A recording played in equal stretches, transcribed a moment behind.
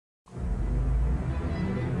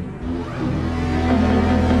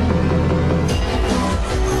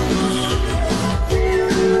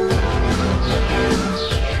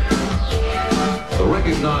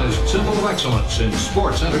excellence in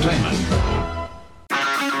sports entertainment.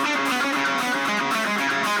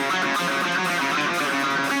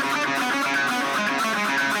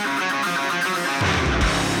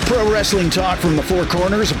 Pro wrestling talk from the four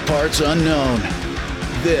corners of parts unknown.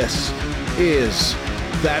 This is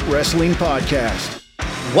That Wrestling Podcast.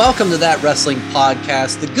 Welcome to That Wrestling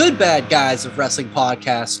Podcast. The good bad guys of wrestling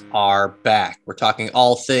podcasts are back. We're talking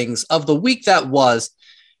all things of the week that was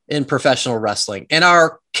in professional wrestling. And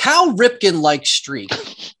our Cal Ripken-like streak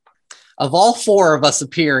of all four of us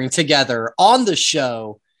appearing together on the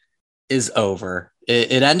show is over.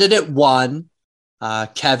 It ended at 1.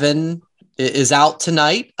 Kevin is out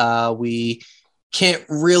tonight. We can't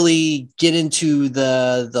really get into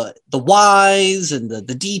the whys and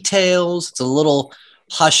the details. It's a little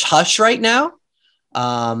hush right now.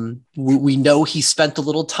 We know he spent a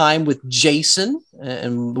little time with Jason,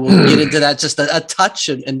 and we'll get into that just a touch,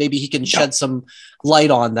 and maybe he can shed some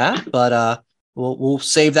light on that. But we'll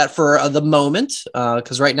save that for the moment,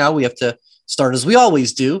 because right now we have to start as we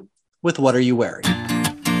always do with what are you wearing?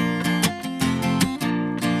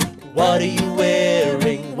 What are you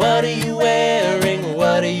wearing? What are you wearing?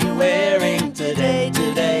 What are you wearing today?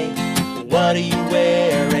 What are you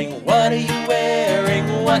wearing? What are you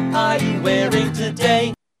wearing? What are you wearing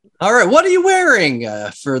today? All right, what are you wearing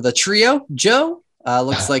for the trio, Joe?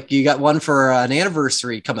 Looks like you got one for an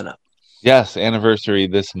anniversary coming up. Yes, anniversary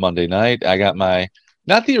this Monday night. I got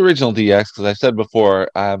not the original DX, because I said before,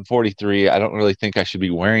 I'm 43. I don't really think I should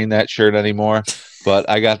be wearing that shirt anymore. But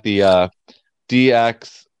I got the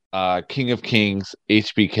DX King of Kings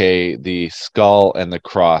HBK, the skull and the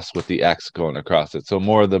cross with the X going across it. So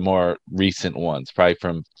more of the more recent ones, probably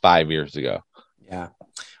from 5 years ago. Yeah.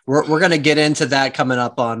 We're going to get into that coming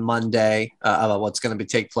up on Monday about what's going to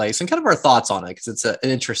take place and kind of our thoughts on it, because it's an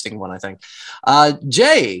interesting one, I think.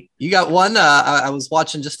 Jay, you got one. I was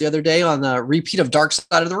watching just the other day on the repeat of Dark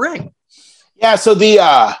Side of the Ring. Yeah, so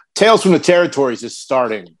the Tales from the Territories is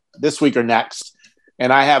starting this week or next.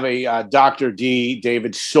 And I have a Dr. D,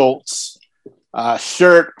 David Schultz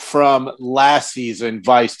shirt from last season.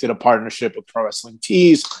 Vice did a partnership with Pro Wrestling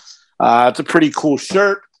Tees. It's a pretty cool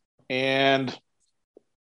shirt. And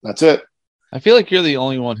that's it. I feel like you're the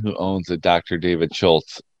only one who owns a Dr. David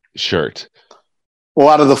Schultz shirt. Well,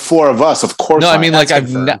 out of the four of us, of course. No, I mean, like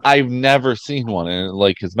I've never seen one, and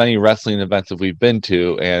like as many wrestling events that we've been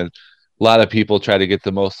to, and a lot of people try to get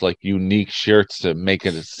the most like unique shirts to make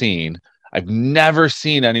it a scene. I've never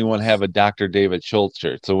seen anyone have a Dr. David Schultz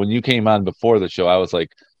shirt. So when you came on before the show, I was like,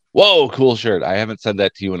 "Whoa, cool shirt!" I haven't said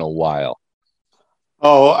that to you in a while.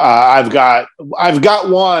 Oh, I've got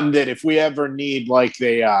one that if we ever need like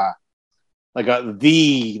the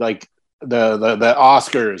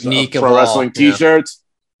Oscars of pro wrestling T-shirts,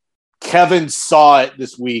 Kevin saw it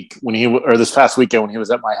this past weekend when he was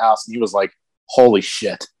at my house, and he was like, "Holy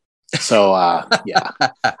shit!" So yeah,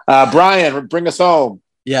 Brian, bring us home.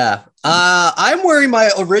 Yeah, I'm wearing my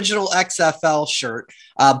original XFL shirt.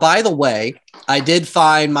 By the way, I did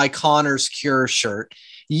find my Connor's Cure shirt.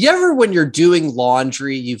 You ever, when you're doing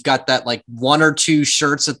laundry, you've got that like one or two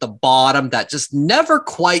shirts at the bottom that just never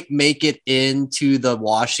quite make it into the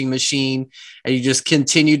washing machine, and you just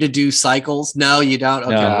continue to do cycles? No, you don't.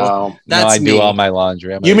 Okay, no, I do all my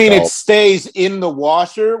laundry. You mean it stays in the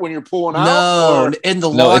washer when you're pulling out? No, in the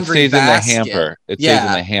laundry basket. In the hamper. It stays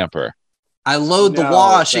in the hamper. I load the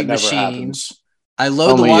washing machine. I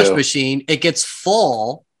load the washing machine. It gets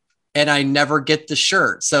full, and I never get the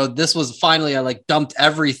shirt. So this was finally, I like dumped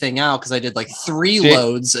everything out because I did like 3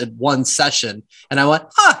 loads at one session, and I went,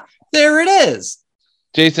 there it is.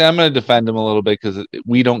 Jason, I'm going to defend him a little bit because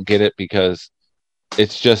we don't get it, because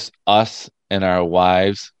it's just us and our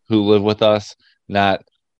wives who live with us, not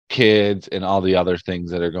kids and all the other things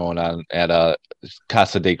that are going on at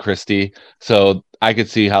Casa de Christi. So I could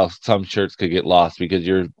see how some shirts could get lost because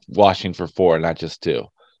you're washing for 4, not just 2.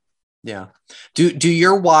 Yeah. Do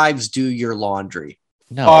your wives do your laundry?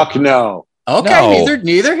 No. Fuck no. Okay, no.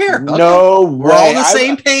 Neither here. Okay. No way. We're all on the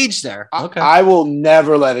same page there. Okay. I will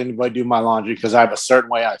never let anybody do my laundry because I have a certain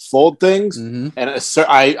way I fold things, and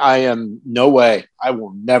I am no way. I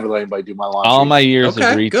will never let anybody do my laundry. All my years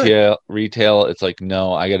of retail, it's like,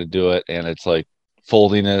 no, I got to do it, and it's like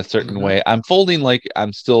folding in a certain way. I'm folding like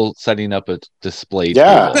I'm still setting up a display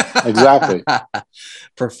table. Exactly.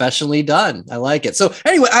 Professionally done. I like it. So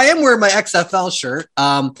anyway, I am wearing my XFL shirt.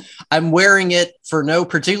 I'm wearing it for no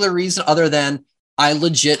particular reason other than I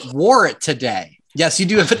legit wore it today. Yes, you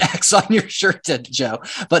do have an X on your shirt, Joe.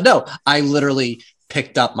 But no, I literally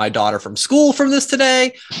picked up my daughter from school from this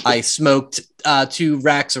today. I smoked 2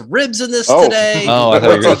 racks of ribs in this today. Oh, I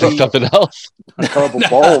thought you were going to say something else.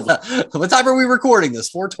 What time are we recording this?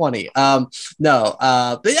 4:20.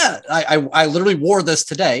 But yeah, I literally wore this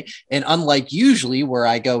today. And unlike usually where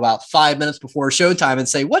I go about 5 minutes before showtime and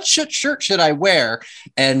say, what shirt should I wear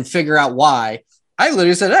and figure out why, I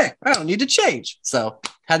literally said, hey, I don't need to change. So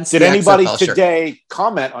hadn't seen Did anybody XFL today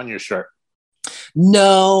comment on your shirt?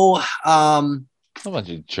 No. A bunch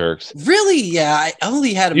of jerks. Really? Yeah. I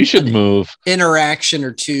only had You should move. interaction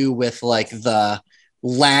or two with like the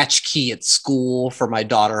latchkey at school for my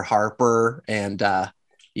daughter Harper, and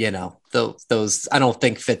those I don't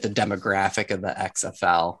think fit the demographic of the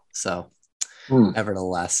XFL. So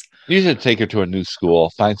nevertheless, You should take her to a new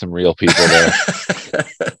school. Find some real people there.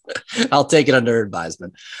 I'll take it under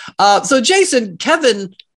advisement. So Jason,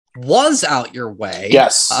 Kevin was out your way.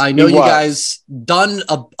 Yes, I know he you was. guys done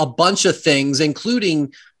a bunch of things,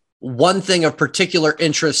 including one thing of particular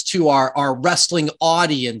interest to our wrestling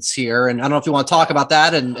audience here. And I don't know if you want to talk about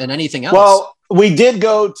that and anything else. Well, we did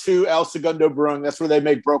go to El Segundo Brewing. That's where they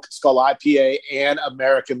make Broken Skull IPA and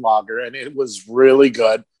American Lager, and it was really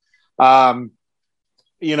good. Kevin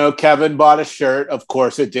bought a shirt. Of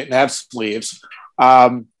course, it didn't have sleeves.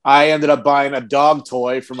 I ended up buying a dog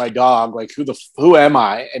toy for my dog. Like, who am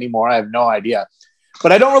I anymore? I have no idea.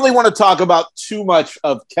 But I don't really want to talk about too much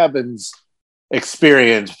of Kevin's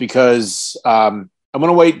experience because I'm going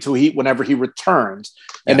to wait until whenever he returns,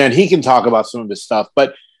 and then he can talk about some of his stuff.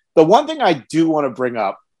 But the one thing I do want to bring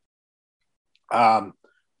up,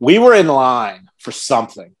 we were in line for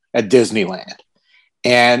something at Disneyland.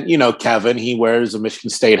 And, Kevin, he wears a Michigan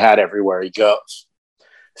State hat everywhere he goes.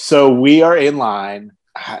 So we are in line,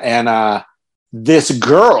 and this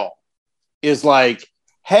girl is like,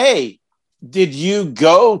 hey, did you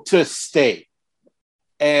go to State?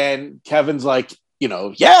 And Kevin's like,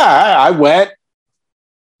 yeah, I went.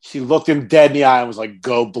 She looked him dead in the eye and was like,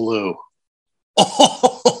 go Blue.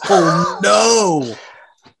 Oh, no.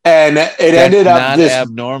 And it ended up not this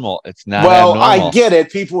abnormal. It's not well, abnormal. I get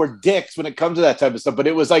it. People were dicks when it comes to that type of stuff, but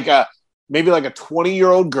it was like maybe like a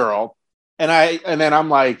 20-year-old girl. And then I'm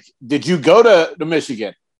like, did you go to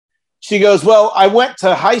Michigan? She goes, well, I went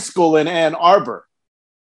to high school in Ann Arbor.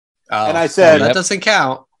 And I said, that doesn't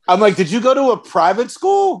count. I'm like, did you go to a private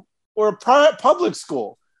school or a public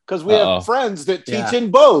school? Because we have friends that teach in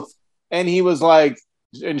both. And he was like,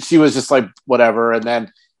 and she was just like, whatever. And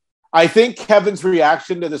then I think Kevin's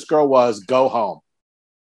reaction to this girl was, go home.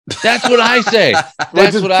 That's what I say.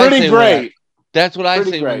 Which is pretty great. That's what I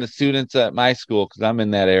say when the students at my school, because I'm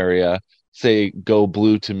in that area, say go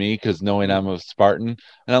Blue to me, because knowing I'm a Spartan.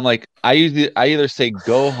 And I'm like, I either say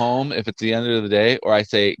go home if it's the end of the day, or I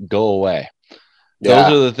say go away. Yeah.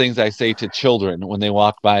 Those are the things I say to children when they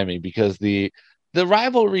walk by me, because the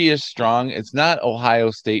rivalry is strong. It's not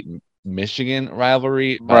Ohio State Michigan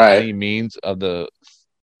rivalry by any means of the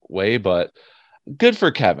way, but good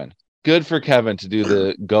for Kevin. Good for Kevin to do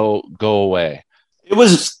the go away. It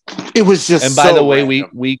was just. And by the way,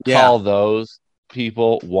 we call those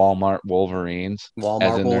people Walmart Wolverines,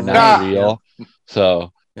 as in they're not real.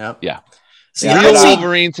 So See, real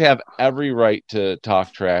Wolverines have every right to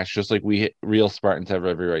talk trash, just like real Spartans have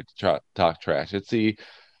every right to talk trash. It's the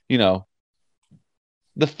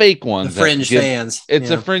fake ones, the fringe fans. It's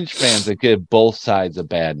the fringe fans that give both sides a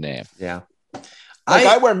bad name. Yeah,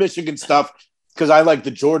 I wear Michigan stuff because I like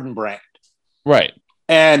the Jordan brand, right?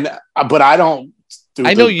 But I don't.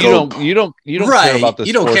 I know you don't care about the.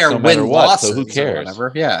 You don't care no when losses, so who cares?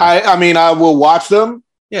 Yeah, I mean, I will watch them.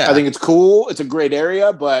 Yeah, I think it's cool. It's a great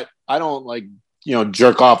area, but I don't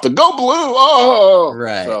jerk off the go Blue. Oh,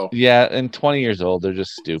 right. So. Yeah, and 20 years old, they're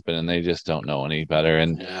just stupid and they just don't know any better.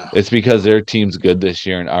 And it's because their team's good this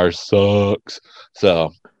year and ours sucks.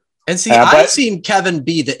 So. And see, I've seen Kevin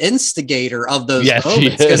be the instigator of those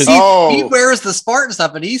moments, because he wears the Spartan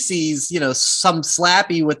stuff and he sees, some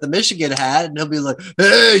slappy with the Michigan hat, and he'll be like,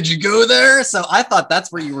 "Hey, did you go there?" So I thought that's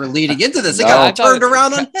where you were leading into this. It got turned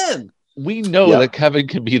around on him. We know that Kevin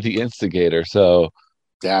can be the instigator, so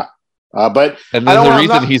but and then the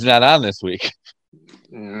reason he's not on this week.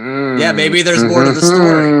 Yeah, maybe there's more to the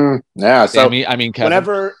story. Yeah, so I mean, Kevin,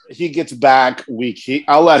 whenever he gets back,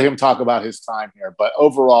 I'll let him talk about his time here. But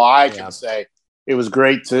overall, I can say it was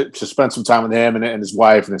great to spend some time with him and his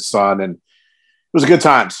wife and his son, and it was a good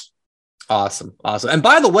times. Awesome. And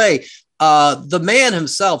by the way, the man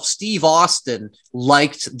himself, Steve Austin,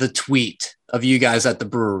 liked the tweet of you guys at the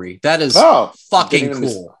brewery. That is fucking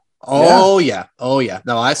cool. Oh yeah.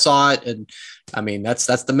 No, I saw it, and I mean that's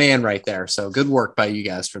the man right there. So good work by you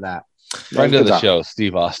guys for that. Friend of the show,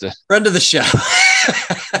 Steve Austin. Friend of the show.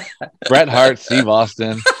 Bret Hart, Steve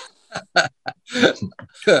Austin.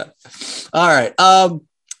 All right.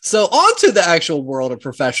 So on to the actual world of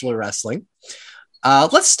professional wrestling.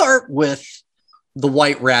 Let's start with the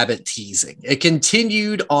White Rabbit teasing. It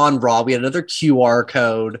continued on Raw. We had another QR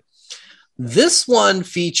code. This one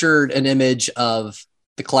featured an image of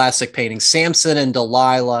the classic painting, Samson and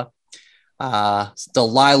Delilah.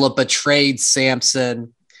 Delilah betrayed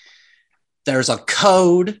Samson. There's a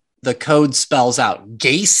code. The code spells out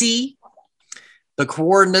Gacy. The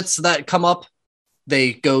coordinates that come up,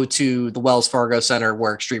 they go to the Wells Fargo Center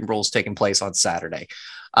where Extreme Rules is taking place on Saturday.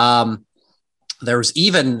 There's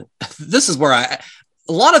even, this is where a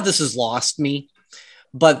lot of this has lost me,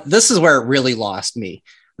 but this is where it really lost me,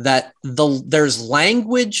 that there's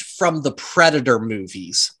language from the Predator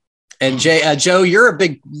movies. And Joe, you're a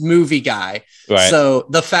big movie guy. Right. So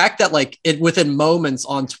the fact that like within moments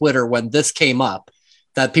on Twitter, when this came up,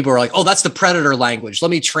 that people were like, oh, that's the Predator language. Let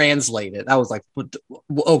me translate it. I was like,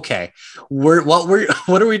 okay, what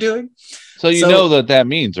are we doing? So you know that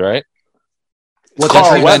means, right? What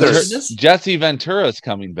Carl Weathers. Jesse Ventura's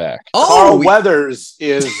coming back. Oh, Carl Weathers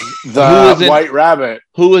is the White Rabbit.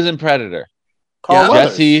 Who was in Predator? Carl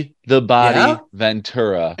Weathers. Jesse the Body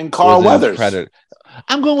Ventura. And Carl Weathers. Predator.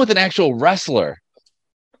 I'm going with an actual wrestler.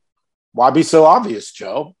 Why be so obvious,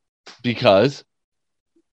 Joe? Because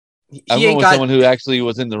I'm going with someone who actually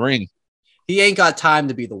was in the ring. He ain't got time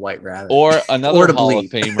to be the White Rabbit. Or another Hall of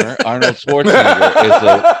Famer, Arnold Schwarzenegger, is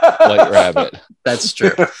the White Rabbit. That's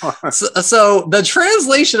true. So the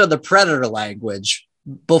translation of the Predator language,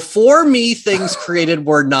 before me, things created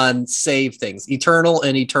were none, save things. Eternal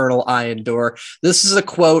and eternal I endure. This is a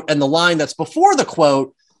quote, and the line that's before the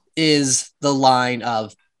quote is the line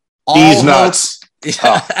of all He's nuts.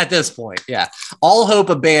 At this point, yeah. All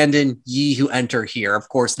hope abandon, ye who enter here. Of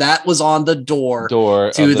course, that was on the door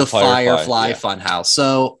to the Firefly Funhouse.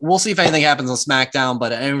 So we'll see if anything happens on SmackDown,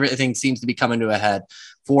 but everything seems to be coming to a head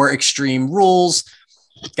for Extreme Rules.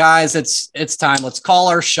 Guys, it's time. Let's call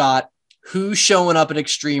our shot. Who's showing up at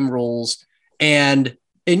Extreme Rules? And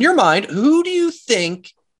in your mind, who do you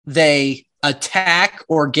think they attack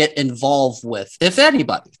or get involved with, if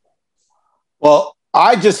anybody? Well,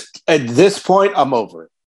 at this point, I'm over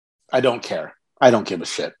it. I don't care. I don't give a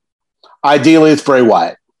shit. Ideally, it's Bray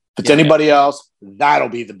Wyatt. If it's anybody else, that'll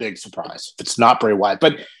be the big surprise. If it's not Bray Wyatt.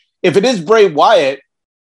 But if it is Bray Wyatt,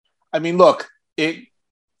 I mean, look, it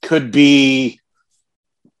could be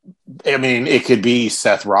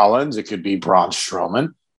Seth Rollins. It could be Braun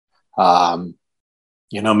Strowman.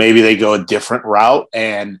 Maybe they go a different route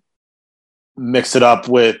and mix it up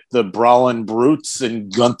with the Brawling Brutes and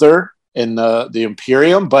Gunther in the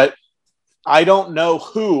Imperium, but I don't know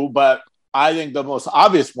who, but I think the most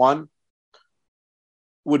obvious one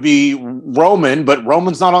would be Roman, but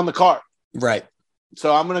Roman's not on the card. Right.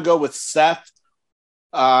 So I'm going to go with Seth.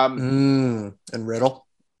 And Riddle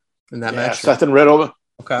in that match. Seth and Riddle.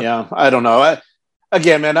 Okay. Yeah, I don't know.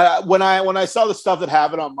 Again, man, when I saw the stuff that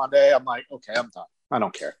happened on Monday, I'm like, okay, I'm done. I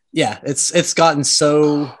don't care. Yeah, it's gotten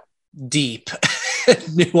so deep.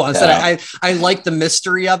 Nuance. Yeah. And I like the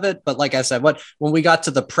mystery of it, but like I said, when we got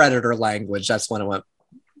to the Predator language, that's when it went.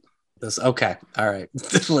 Okay, all right,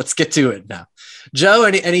 let's get to it now. Joe,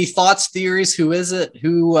 any thoughts, theories? Who is it?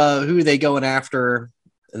 Who are they going after,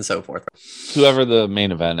 and so forth? Whoever the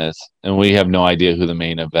main event is, and we have no idea who the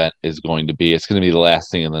main event is going to be. It's going to be the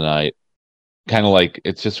last thing of the night. Kind of like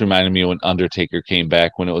it's just reminded me when Undertaker came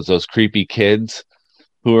back, when it was those creepy kids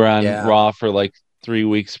who were on Raw for like 3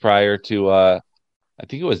 weeks prior to I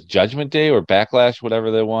think it was Judgment Day or Backlash, whatever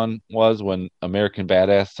the one was when American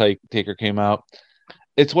Badass Taker came out.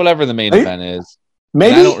 It's whatever the main event is.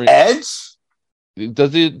 Maybe Edge?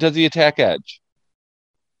 Does he attack Edge?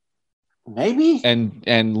 Maybe.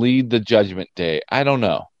 And lead the Judgment Day. I don't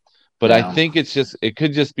know. But I think it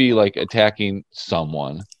could just be like attacking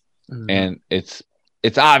someone. Mm-hmm. And it's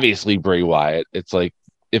obviously Bray Wyatt. It's like,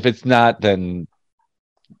 if it's not, then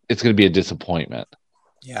it's going to be a disappointment.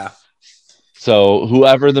 Yeah. So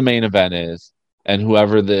whoever the main event is and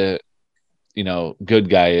whoever the, good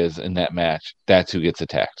guy is in that match, that's who gets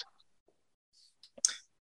attacked.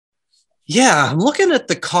 Yeah, I'm looking at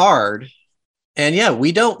the card, and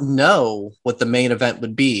we don't know what the main event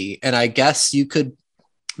would be. And I guess you could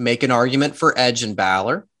make an argument for Edge and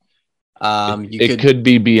Balor. It could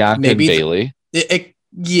be Bianca and Bayley.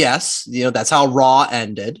 Yes, that's how Raw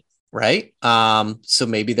ended, right? So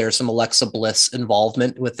maybe there's some Alexa Bliss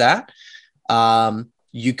involvement with that.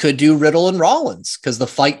 You could do Riddle and Rollins because the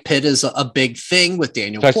fight pit is a big thing with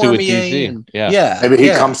Daniel Cormier. With TC. Yeah. Maybe he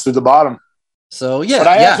comes through the bottom. So yeah, But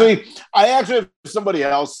I actually have somebody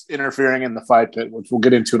else interfering in the fight pit, which we'll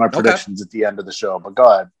get into in our predictions at the end of the show. But go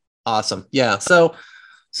ahead. Awesome. Yeah. So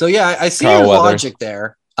yeah, I see Carl your Weathers. logic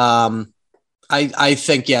there. I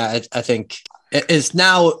think I think it's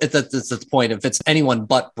now at the point. If it's anyone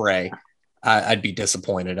but Bray, I'd be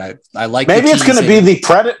disappointed. I like maybe it's going to be the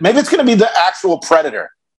Predator. Maybe it's going to be the actual Predator.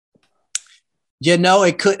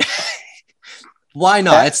 It could. Why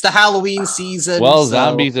not? It's the Halloween season. Well,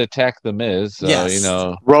 zombies attack the Miz, so Yes.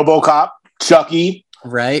 RoboCop, Chucky,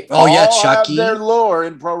 right? Oh yeah, all Chucky. have their lore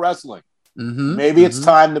in pro wrestling. Mm-hmm, Maybe it's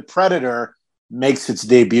time the Predator makes its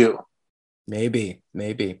debut. Maybe.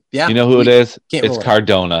 Yeah. You know who it is? can't It's rule it.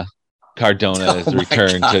 Cardona. Cardona is Oh my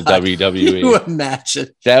returned to God. WWE. You imagine?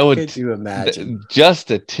 That would Could you imagine? just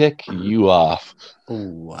to tick you off.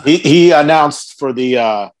 Ooh. He announced for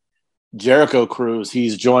the Jericho Cruise,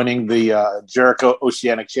 he's joining the Jericho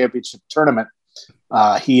Oceanic Championship tournament.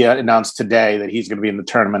 He announced today that he's going to be in the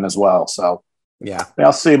tournament as well. So Yeah.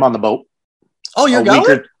 I'll see him on the boat. Oh, you're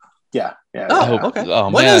going? Yeah. Oh, I hope, okay. Oh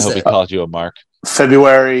When man, I is hope it? he called you a Mark.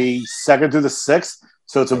 February 2nd through the 6th.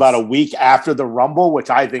 So it's about a week after the Rumble, which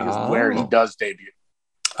I think is where he does debut.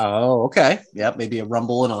 Oh, okay. Yeah, maybe a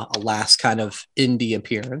Rumble and a last kind of indie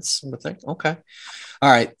appearance sort of thing. Okay. All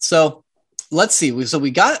right. So let's see. So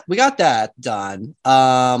we got that done.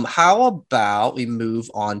 How about we move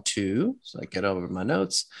on to, so I get over my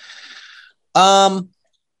notes.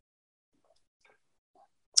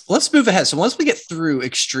 Let's move ahead. So once we get through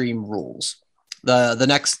Extreme Rules, the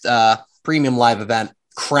next premium live event,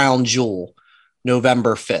 Crown Jewel,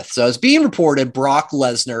 November 5th. So it's being reported Brock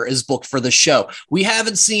Lesnar is booked for the show. We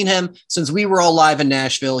haven't seen him since we were all live in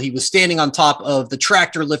Nashville. He was standing on top of the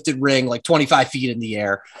tractor lifted ring, like 25 feet in the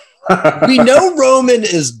air. We know Roman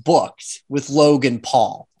is booked with Logan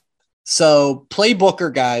Paul. So play booker,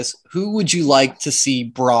 guys. Who would you like to see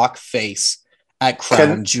Brock face at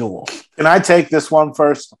Crown Jewel? Can I take this one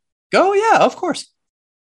first? Go, yeah, of course.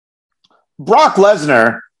 Brock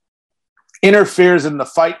Lesnar interferes in the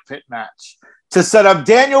fight pit match to set up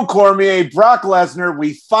Daniel Cormier, Brock Lesnar.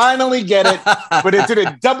 We finally get it, but it's in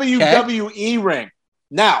a WWE ring.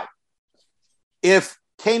 Now, if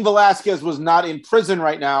Cain Velasquez was not in prison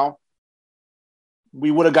right now, we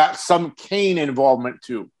would have got some Cain involvement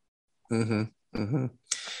too. Mm-hmm. Mm-hmm.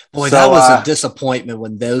 Boy, So, that was a disappointment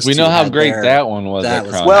when those We two know how had great their- that one was. that at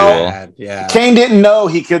was Crown well- Jewel. bad. Yeah. Cain didn't know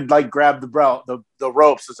he could grab the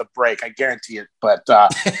ropes as a break. I guarantee it. But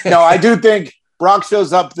no, I do think Brock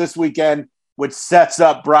shows up this weekend, which sets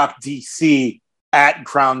up Brock DC at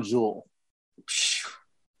Crown Jewel.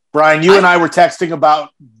 Brian, you and I were texting about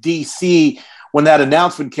DC when that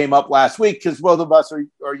announcement came up last week because both of us are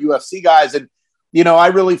UFC guys. And, I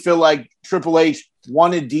really feel like Triple H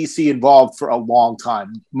wanted DC involved for a long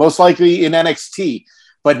time, most likely in NXT.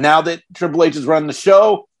 But now that Triple H is running the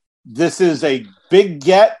show, this is a big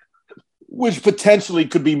get, which potentially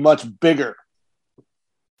could be much bigger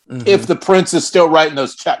if the Prince is still writing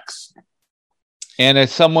those checks. And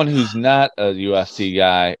as someone who's not a UFC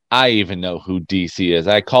guy, I even know who DC is.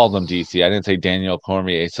 I called him DC. I didn't say Daniel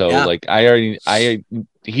Cormier. So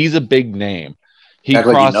he's a big name. He Act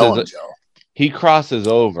like you know him, crosses Joe. he crosses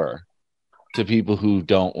over to people who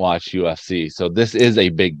don't watch UFC. So this is a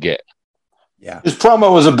big get. Yeah. His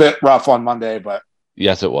promo was a bit rough on Monday, but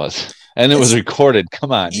Yes, it was. And it was recorded.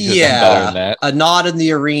 Come on. You could have done better than that. A nod in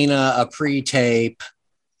the arena, a pre-tape.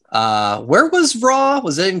 Where was Raw?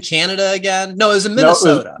 Was it in Canada again? No, it was in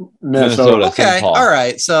Minnesota. Minnesota. Okay, St. Paul. all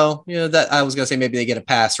right. So that I was gonna say maybe they get a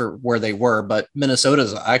pass for where they were, but Minnesota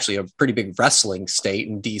is actually a pretty big wrestling state,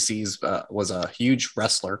 and DC's was a huge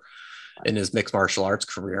wrestler in his mixed martial arts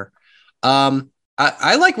career.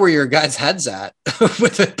 I like where your guys' head's at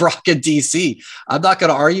with Brock and DC. I'm not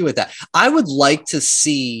going to argue with that. I would like to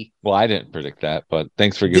see. Well, I didn't predict that, but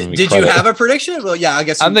thanks for giving me Did credit. you have a prediction? Well, yeah, I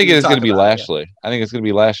guess. I'm thinking it's going to be about it, Lashley. I think it's going to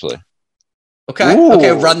be Lashley. Okay. Ooh,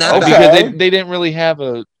 Okay. Run that okay. back. Because they didn't really have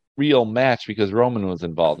a real match because Roman was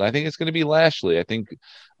involved. I think it's going to be Lashley. I think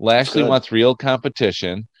Lashley Good. wants real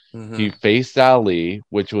competition. Mhm. He faced Ali,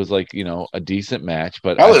 which was like, a decent match.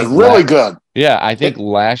 But that I was think really good. Yeah, I think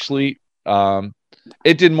Lashley,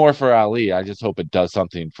 it did more for Ali. I just hope it does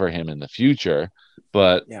something for him in the future.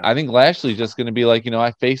 But Yeah. I think Lashley's just going to be like,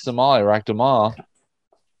 I faced them all. I rocked them all.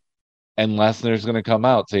 And Lesnar's going to come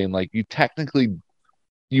out saying, like,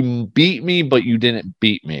 you beat me, but you didn't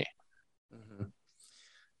beat me. Mhm.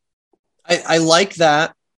 I like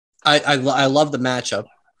that. I love the matchup.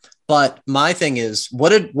 But my thing is, what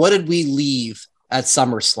did we leave at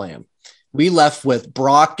SummerSlam? We left with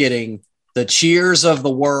Brock getting the cheers of the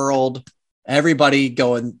world, everybody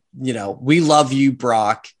going, we love you,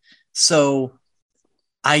 Brock. So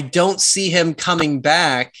I don't see him coming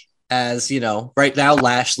back as, right now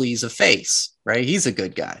Lashley's a face, right? He's a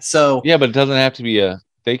good guy. So yeah, but it doesn't have to be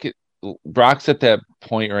Brock's at that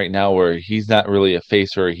point right now where he's not really a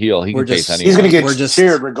face or a heel. He can face anyone. He's going to get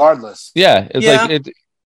cheered regardless. Yeah,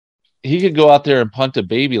 he could go out there and punt a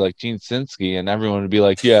baby like Gene Sinski, and everyone would be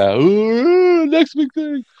like, "Yeah, ooh, next big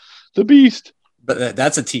thing, the Beast." But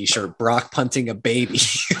that's a T-shirt. Brock punting a baby.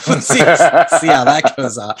 see how that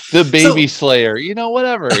goes off. The baby slayer,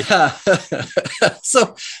 whatever.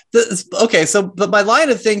 But my line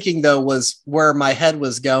of thinking though was where my head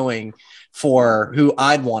was going for who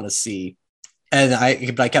I'd want to see, and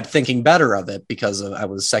I kept thinking better of it because I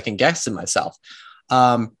was second guessing myself.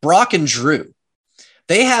 Brock and Drew,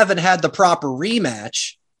 they haven't had the proper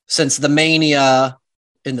rematch since the Mania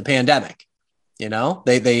in the pandemic.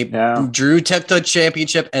 Drew took the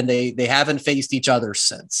championship and they haven't faced each other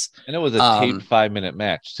since. And it was a taped 5-minute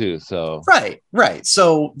match too. So right.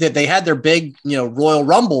 So they had their big, Royal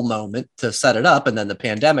Rumble moment to set it up, and then the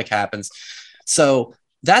pandemic happens. So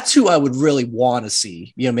that's who I would really want to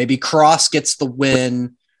see. Maybe Cross gets the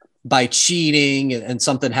win by cheating and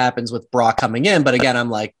something happens with Brock coming in. But again, I'm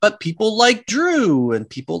like, but people like Drew and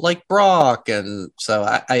people like Brock. And so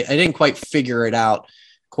I didn't quite figure it out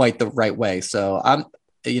quite the right way. So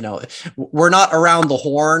we're not around the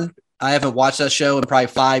horn. I haven't watched that show in probably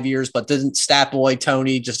 5 years, but didn't Stat Boy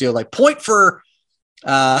Tony just do point for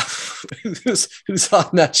who's on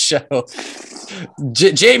that show?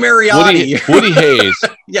 Jay Mariotti. Woody Hayes.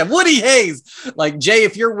 Yeah, Woody Hayes. Like, Jay,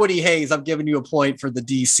 if you're Woody Hayes, I'm giving you a point for the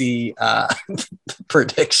DC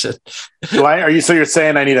prediction. So you're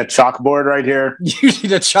saying I need a chalkboard right here? You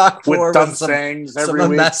need a chalkboard with dumb sayings every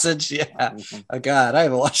week? Message. Yeah. Mm-hmm. Oh God, I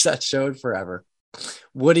haven't watched that show in forever.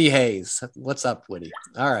 Woody Hayes. What's up, Woody?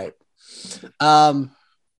 All right.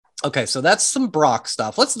 Okay, so that's some Brock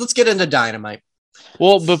stuff. Let's get into Dynamite.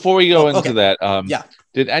 Well, before we go into that, yeah.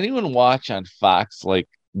 Did anyone watch on Fox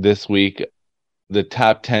this week the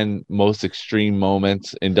top 10 most extreme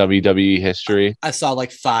moments in WWE history? I saw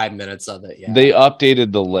 5 minutes of it. Yeah, they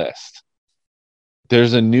updated the list.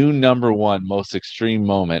 There's a new number 1 most extreme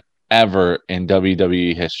moment ever in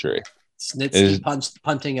WWE history. Snitsky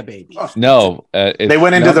punting a baby. No, they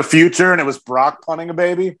went into the future and it was Brock punting a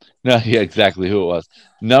baby. No, yeah, exactly who it was.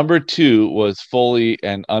 Number 2 was Foley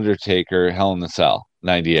and Undertaker, Hell in the Cell,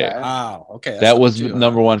 98. Wow, okay, that was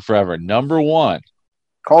number 1 forever. Number 1.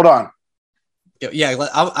 Hold on. Yeah,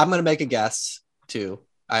 I'm going to make a guess too.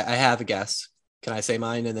 I have a guess. Can I say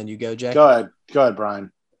mine and then you go, Jay? Go ahead,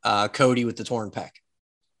 Brian. Cody with the torn pec.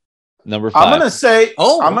 Number 5. I'm going to say.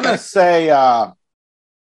 I'm going to say.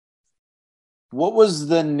 What was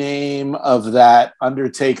the name of that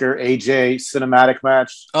Undertaker AJ cinematic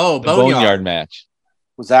match? Oh, the Boneyard match.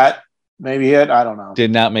 Was that maybe it? I don't know.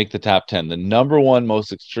 Did not make the top 10. The number 1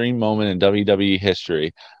 most extreme moment in WWE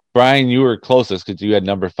history. Brian, you were closest because you had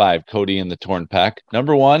number 5, Cody and the torn pec.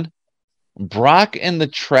 Number 1, Brock and the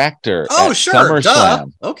tractor. Oh, sure.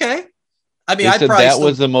 SummerSlam. Okay. I mean, they said that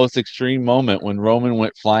was the most extreme moment when Roman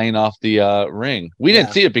went flying off the ring. We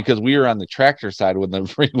didn't see it because we were on the tractor side when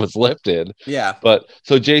the ring was lifted. Yeah. But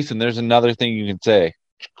so, Jason, there's another thing you can say.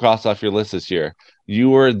 Cross off your list this year. You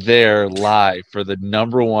were there live for the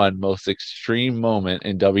number 1 most extreme moment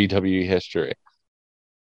in WWE history.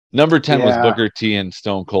 Number 10 was Booker T and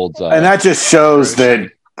Stone Cold's. And that just shows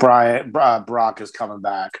that Brock is coming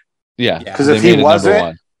back. Yeah. Because if he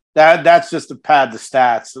wasn't, that's just to pad the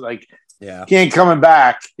stats. He ain't coming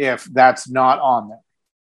back if that's not on there.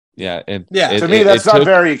 Yeah. To me, that's not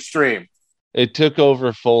very extreme. It took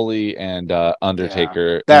over Foley and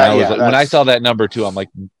Undertaker. When I saw that number 2, I'm like,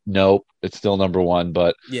 nope, it's still number 1.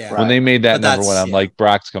 But when they made that number 1, I'm like,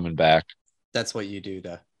 Brock's coming back. That's what you do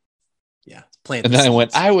to, plant. And then I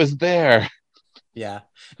went, I was there. Yeah,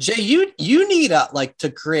 Jay, you need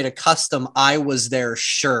to create a custom "I was there"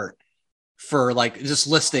 shirt for just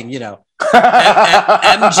listing, MJF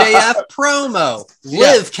promo,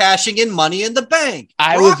 Liv cashing in Money in the Bank.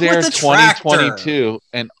 I was there in 2022,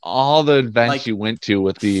 and all the events you went to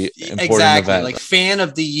with the important events. Fan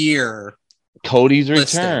of the year, Cody's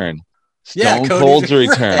return, Stone Cold's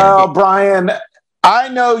return. Oh, Brian, I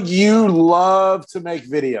know you love to make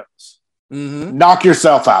videos. Mm-hmm. Knock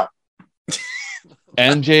yourself out.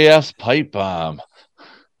 MJF's pipe bomb.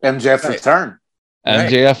 MJF return.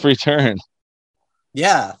 MJF return.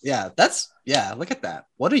 Yeah. Look at that.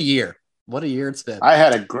 What a year. What a year it's been. I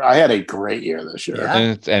had a great year this year.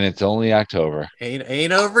 Yeah. And it's only October.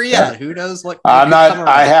 Ain't over yet. Yeah. Who knows what? I'm not.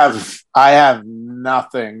 I have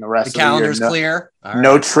nothing. The rest of the year. Calendar's clear.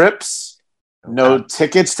 No trips. Okay. No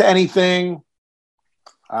tickets to anything.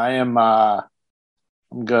 I am.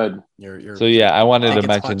 I'm good. So yeah, I wanted to it's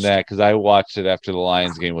mention punched. that because I watched it after the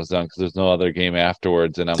Lions game was done because there's no other game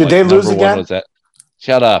afterwards, and I'm Did like, they lose number again? one was that.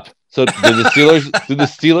 Shut up. So did the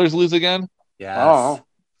Steelers lose again? Yes. Oh.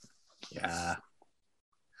 Yeah.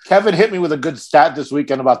 Kevin hit me with a good stat this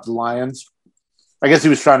weekend about the Lions. I guess he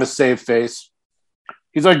was trying to save face.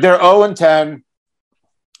 He's like, they're 0-10,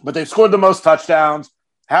 but they've scored the most touchdowns,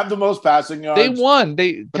 have the most passing yards. They won.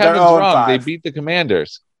 they're Kevin's wrong. 0-5. They beat the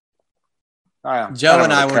Commanders. Joe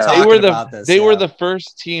and I were care. talking about this. They were the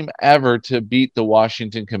first team ever to beat the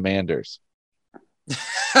Washington Commanders.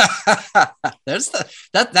 That's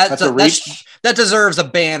a reach. That deserves a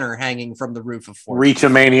banner hanging from the roof of Fort.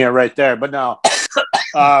 Reach-a-mania right there. But no.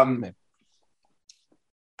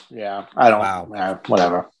 Yeah, I don't. Wow.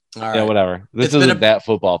 Whatever. All right. Yeah, whatever. This isn't that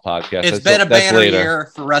football podcast. It's been a banner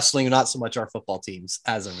year for wrestling, not so much our football teams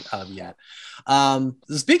as of yet.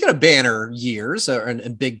 Speaking of banner years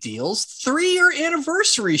and big deals, 3-year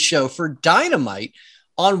anniversary show for Dynamite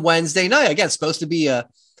on Wednesday night. Again, supposed to be a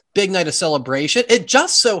big night of celebration. It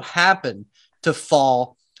just so happened to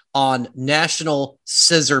fall on National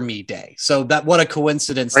Scissor Me Day. So what a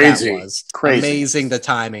coincidence that was. Crazy. Amazing, the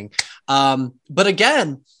timing. But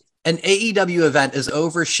again, an AEW event is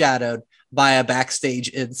overshadowed by a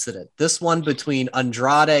backstage incident. This one between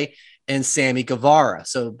Andrade and Sammy Guevara.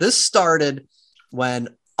 So this started when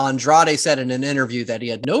Andrade said in an interview that he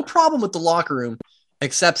had no problem with the locker room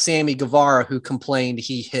except Sammy Guevara, who complained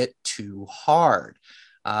he hit too hard.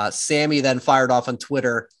 Sammy then fired off on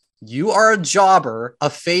Twitter, "You are a jobber,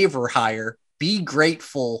 a favor hire. Be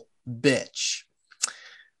grateful, bitch."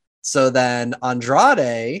 So then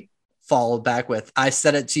Andrade followed back with, "I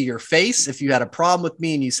said it to your face. If you had a problem with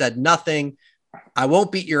me and you said nothing, I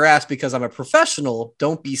won't beat your ass because I'm a professional.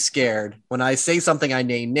 Don't be scared. When I say something, I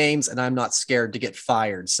name names, and I'm not scared to get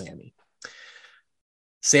fired, Sammy."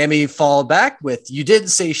 Sammy followed back with, "You didn't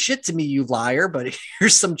say shit to me, you liar, but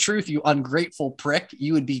here's some truth, you ungrateful prick.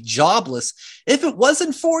 You would be jobless if it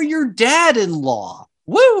wasn't for your dad-in-law.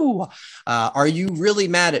 Woo! Are you really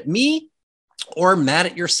mad at me or mad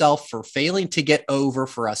at yourself for failing to get over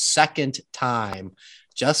for a second time?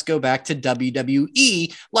 Just go back to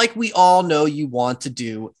WWE like we all know you want to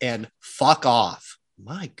do and fuck off."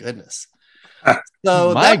 My goodness.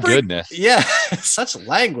 So goodness. Yeah, such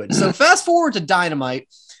language. So fast forward to Dynamite.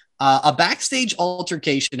 A backstage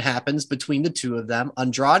altercation happens between the two of them.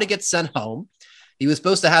 Andrade gets sent home. He was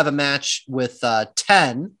supposed to have a match with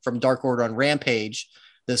 10 from Dark Order on Rampage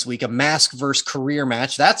this week, a mask versus career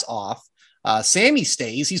match. That's off. Sammy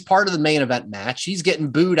stays. He's part of the main event match. He's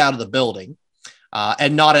getting booed out of the building,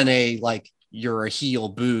 and not in a like you're a heel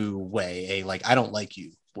boo way, a like I don't like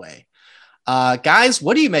you way. Guys,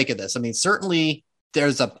 what do you make of this? I mean, certainly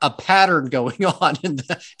there's a pattern going on in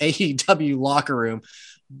the AEW locker room,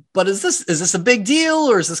 but is this a big deal,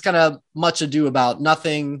 or is this kind of much ado about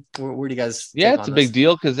nothing? Where do you guys? Yeah, it's a big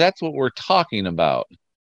deal because that's what we're talking about.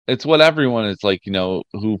 It's what everyone is like,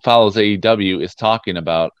 who follows AEW is talking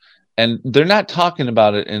about, and they're not talking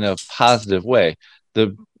about it in a positive way.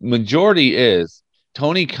 The majority is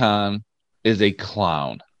Tony Khan is a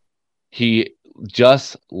clown. He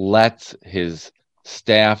just lets his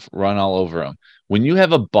staff run all over him. When you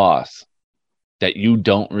have a boss that you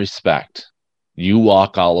don't respect, you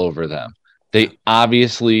walk all over them. They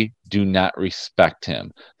obviously do not respect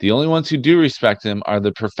him. The only ones who do respect him are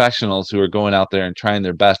the professionals who are going out there and trying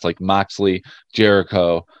their best, like Moxley,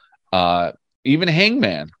 Jericho, even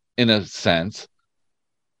Hangman, in a sense.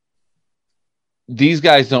 These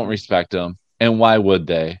guys don't respect him. And why would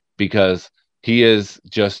they? Because he is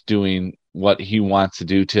just doing what he wants to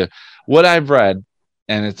do. To what I've read,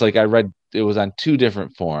 and it's like I read it was on 2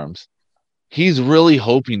 different forums. He's really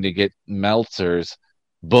hoping to get Meltzer's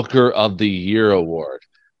Booker of the Year award.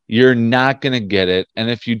 You're not going to get it, and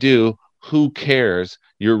if you do, who cares?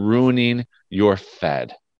 You're ruining your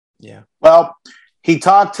Fed. Yeah. Well, he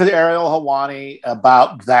talked to Ariel Helwani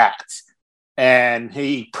about that, and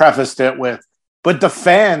he prefaced it with, "But the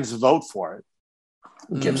fans vote for it.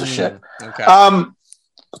 Who gives a shit?" Okay.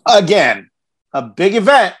 Again, a big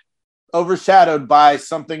event overshadowed by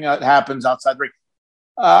something that happens outside the ring.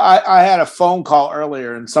 I had a phone call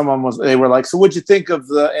earlier, and they were like, "So what'd you think of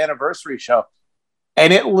the anniversary show?"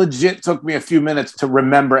 And it legit took me a few minutes to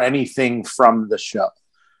remember anything from the show.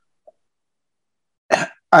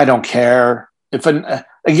 I don't care.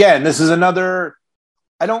 Again, this is another,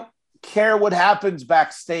 I don't care what happens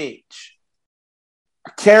backstage.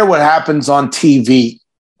 I care what happens on TV.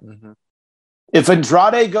 Mm-hmm. If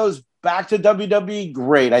Andrade goes back to WWE,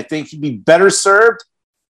 great. I think he'd be better served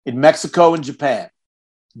in Mexico and Japan.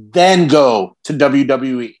 Then go to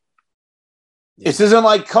WWE. This isn't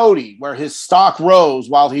like Cody, where his stock rose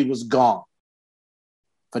while he was gone.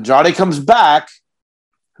 If Andrade comes back,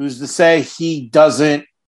 who's to say he doesn't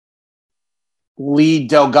lead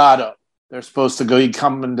Delgado? They're supposed to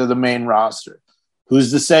come into the main roster.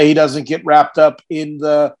 Who's to say he doesn't get wrapped up in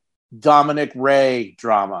the Dominic Ray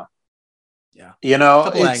drama? Yeah. You know, a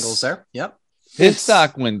couple angles there. Yep. His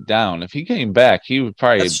stock went down. If he came back, he would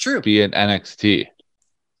probably be in NXT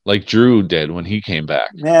like Drew did when he came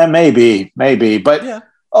back. Yeah, maybe. But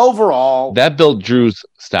overall, that built Drew's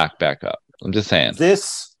stock back up. I'm just saying.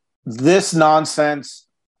 This nonsense,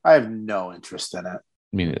 I have no interest in it.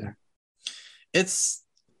 Me neither. It's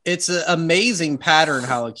an amazing pattern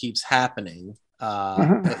how it keeps happening.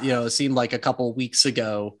 It seemed like a couple weeks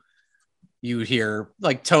ago, you would hear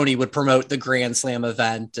like Tony would promote the Grand Slam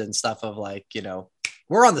event and stuff of like,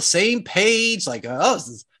 we're on the same page. Like, this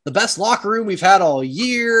is the best locker room we've had all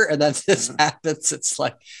year. And then this happens. It's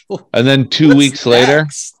like, and then 2 weeks later,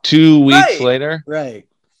 right.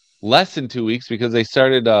 Less than 2 weeks because they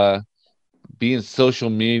started being social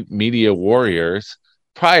media warriors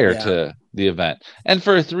prior to the event. And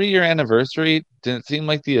for a 3-year anniversary, didn't it seem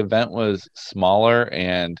like the event was smaller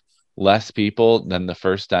and less people than the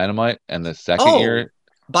first Dynamite and the second year?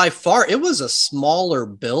 By far, it was a smaller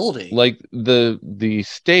building. Like the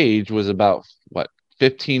stage was about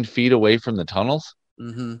 15 feet away from the tunnels.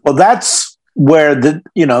 Mm-hmm. Well, that's where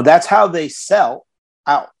that's how they sell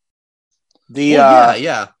out. The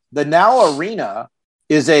Now Arena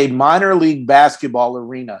is a minor league basketball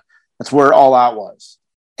arena. That's where All Out was.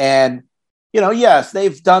 And, yes,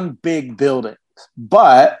 they've done big buildings,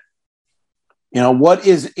 but what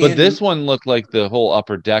is But this one looked like the whole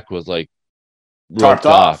upper deck was like tarped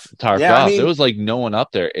off. I mean, there was like no one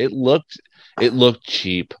up there. It looked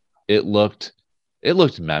cheap. It looked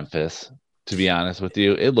Memphis, to be honest with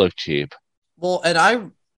you. It looked cheap. Well, and I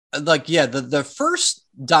like, the first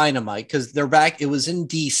Dynamite, because they're back, it was in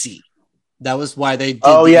DC. That was why they did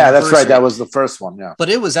that's right. That was the first one, yeah. But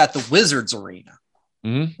it was at the Wizards Arena.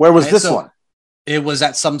 Mm-hmm. Where was this one? It was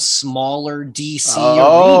at some smaller DC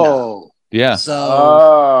arena. Yeah. So,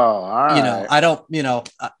 all right. I don't,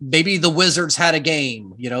 maybe the Wizards had a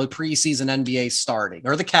game, preseason NBA starting,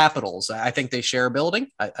 or the Capitals. I think they share a building.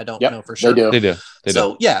 I don't know for sure. They do.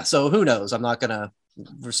 So who knows? I'm not going to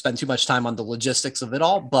spend too much time on the logistics of it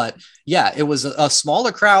all, but it was a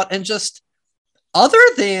smaller crowd. And just other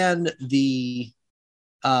than the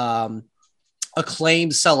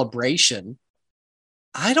Acclaimed celebration,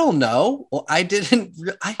 I don't know. Well, I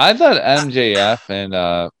thought MJF and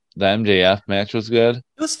the MJF match was good. It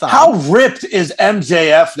was fine. How ripped is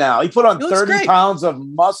MJF now? He put on 30 great. pounds of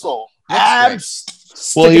muscle. Abs.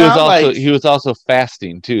 Well, he was also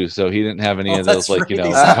fasting too, so he didn't have any of those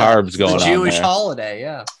carbs going on. Jewish holiday,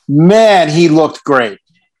 yeah. Man, he looked great.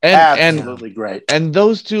 Absolutely great. And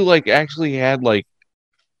those two actually had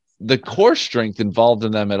the core strength involved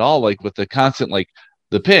in them at all, with the constant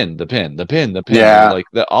the pin, yeah,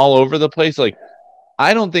 all over the place.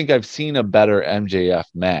 I don't think I've seen a better MJF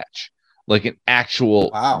match, an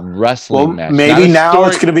actual wrestling match. Maybe now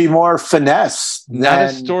it's going to be more finesse, not a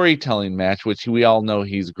storytelling match, which we all know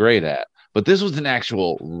he's great at. But this was an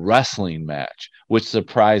actual wrestling match, which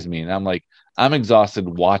surprised me. And I'm exhausted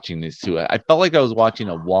watching these two. I felt like I was watching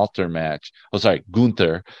a Walter match.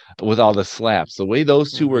 Gunther, with all the slaps. The way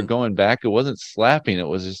those two were going back, it wasn't slapping. It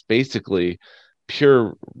was just basically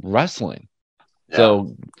pure wrestling. Yeah.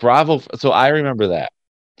 So bravo. So I remember that.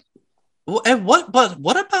 Well, and what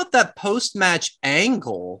about that post-match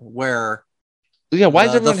angle where? Yeah, why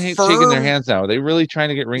is everyone shaking their hands now? Are they really trying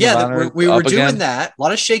to get Ring of Honor? We were doing again? that. A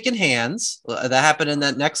lot of shaking hands. That happened in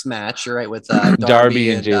that next match. You're right, with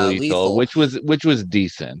Darby and Jay Lethal, which was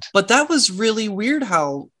decent. But that was really weird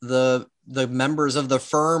how the members of the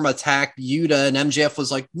firm attacked Yuta, and MJF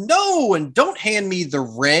was like, "No, and don't hand me the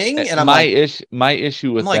ring." And I'm my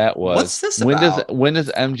issue with that was, what's this about? When does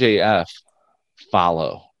MJF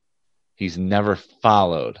follow? He's never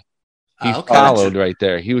followed. He followed right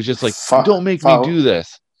there. He was just like, "Don't make me do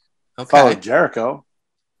this." Okay. Followed Jericho.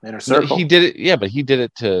 Inner Circle. He did it. Yeah, but he did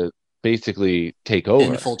it to basically take over,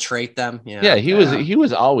 infiltrate them. Yeah, he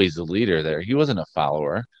was always the leader there. He wasn't a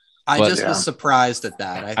follower. I was surprised at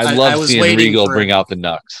that. I love seeing Regal bring out the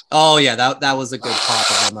Nux. Oh yeah, that was a good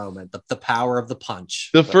pop of the moment. The power of the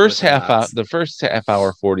punch. The first half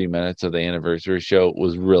hour, 40 minutes of the anniversary show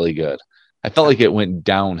was really good. I felt like it went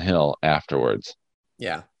downhill afterwards.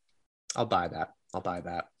 Yeah, I'll buy that.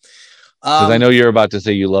 Because I know you're about to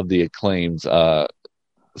say you love the Acclaimed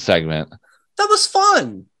segment. That was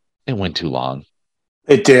fun. It went too long.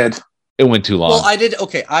 It did. It went too long. Well, I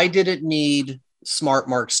didn't need smart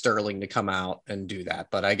Mark Sterling to come out and do that.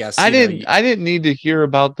 But I guess I didn't need to hear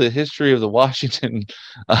about the history of the Washington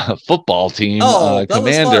football team,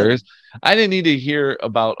 Commanders. I didn't need to hear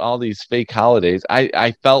about all these fake holidays.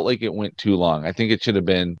 I felt like it went too long. I think it should have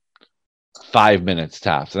been 5 minutes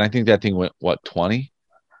tops, and I think that thing went 20.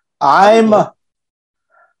 I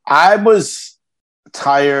was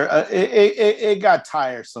tired. It got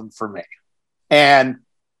tiresome for me, and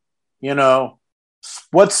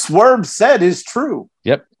what Swerve said is true.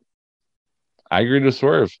 Yep, I agree with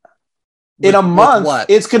Swerve. In a month,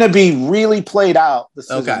 it's going to be really played out. The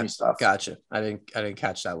Scissorme stuff. Gotcha. I didn't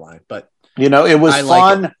catch that line, but it was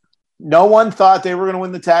fun. No one thought they were going to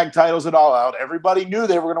win the tag titles at All Out. Everybody knew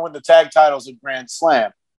they were going to win the tag titles at Grand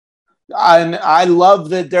Slam. And I love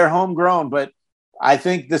that they're homegrown, but I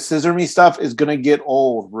think the Scissorme stuff is going to get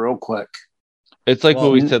old real quick. It's like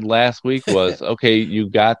what we said last week was, okay, you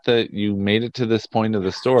made it to this point of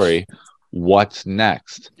the story. What's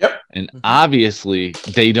next? Yep. And obviously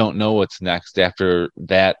they don't know what's next after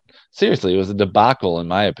that. Seriously, it was a debacle in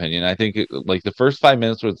my opinion. I think the first 5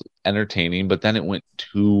 minutes was entertaining, but then it went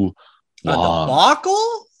too long.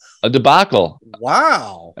 A debacle.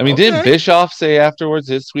 Wow. I mean, didn't Bischoff say afterwards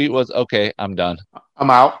his tweet was, okay, I'm done. I'm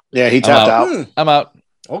out. Yeah, he tapped out. I'm out.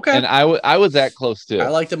 Okay. And I was that close too. I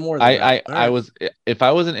liked it more than that. I was, if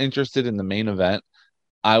I wasn't interested in the main event,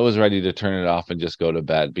 I was ready to turn it off and just go to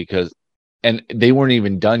bed and they weren't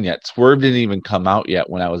even done yet. Swerve didn't even come out yet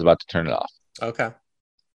when I was about to turn it off. Okay.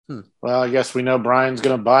 Well, I guess we know Brian's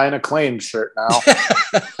going to buy an Acclaimed shirt now.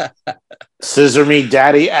 Scissorme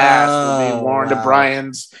daddy ass will be worn to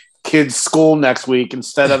Brian's kids' school next week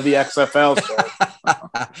instead of the XFL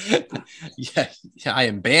shirt. Yeah, I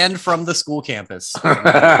am banned from the school campus.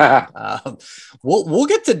 We'll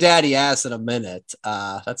get to daddy ass in a minute.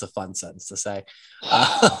 That's a fun sentence to say.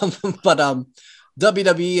 But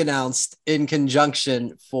WWE announced in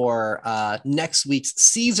conjunction for next week's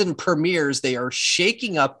season premieres, they are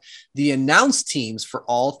shaking up the announced teams for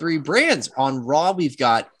all three brands. On Raw, we've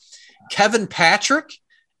got Kevin Patrick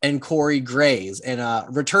and Corey Graves, and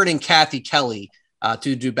returning Kathy Kelly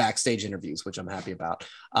to do backstage interviews, which I'm happy about.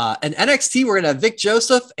 And NXT, we're going to have Vic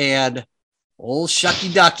Joseph and old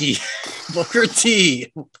Shucky Ducky, Booker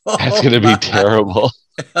T. That's going to be terrible.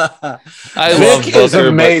 Vic is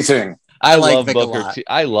amazing. I love Booker T.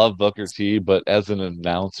 I love Booker T, but as an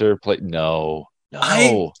announcer, no.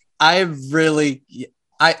 I'm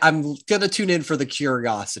gonna tune in for the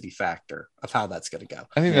curiosity factor of how that's gonna go.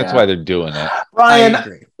 I think that's why they're doing it.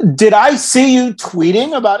 Brian, did I see you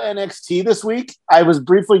tweeting about NXT this week? I was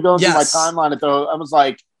briefly going through my timeline I was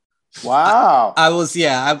like, wow. I was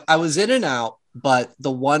in and out, but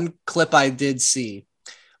the one clip I did see,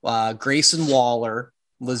 Grayson Waller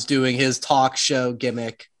was doing his talk show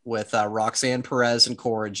gimmick with Roxanne Perez and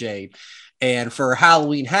Cora Jade. And for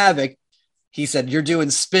Halloween Havoc, he said, "You're doing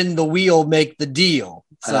spin the wheel, make the deal."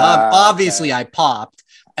 So obviously I popped.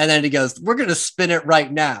 And then he goes, "We're going to spin it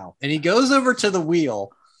right now." And he goes over to the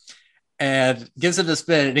wheel and gives it a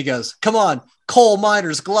spin. And he goes, "Come on, coal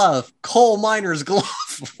miner's glove, coal miner's glove."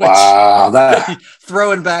 Wow.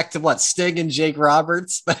 Throwing back to what, Sting and Jake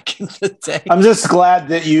Roberts back in the day. I'm just glad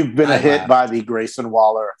that you've been hit by the Grayson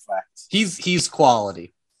Waller effect. He's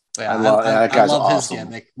quality. Yeah, I love his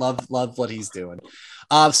gimmick. Love what he's doing.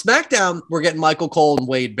 SmackDown, we're getting Michael Cole and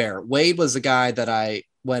Wade Barrett. Wade was the guy that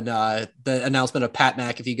when the announcement of Pat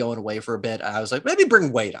McAfee going away for a bit, I was like, maybe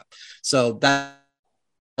bring Wade up. So that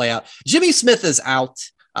play out. Jimmy Smith is out.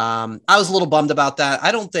 I was a little bummed about that.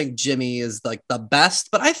 I don't think Jimmy is like the best,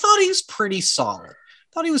 but I thought he's pretty solid.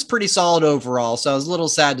 Thought he was pretty solid overall, so I was a little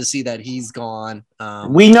sad to see that he's gone.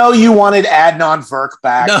 We know you wanted Adnan Virk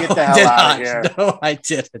back. Get the hell out of here. No, I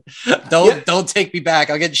didn't. Don't take me back.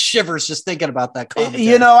 I'll get shivers just thinking about that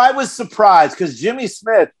commentary. I was surprised because Jimmy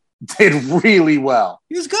Smith did really well.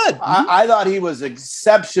 He was good. I thought he was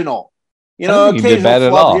exceptional. Occasional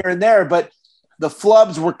flub here and there, but the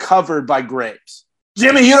flubs were covered by Graves.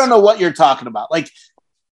 Jimmy, you don't know what you're talking about. Like,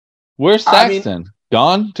 where's Saxton?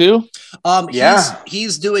 Gone too?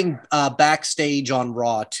 He's doing backstage on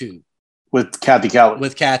Raw too. With Kathy Kelly.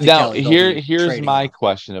 Now, here's my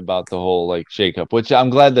question about the whole shakeup, which I'm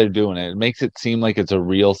glad they're doing it. It makes it seem like it's a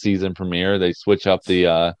real season premiere. They switch up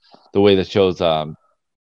the way the show's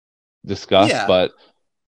discussed, but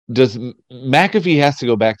does McAfee has to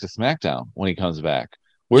go back to SmackDown when he comes back?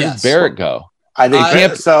 Where does Barrett go? I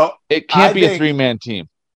think it can't be a 3-man team.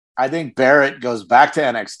 I think Barrett goes back to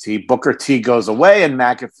NXT, Booker T goes away, and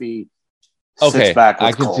McAfee sits back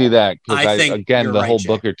with Cole. See that because the whole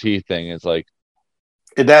Booker T thing is like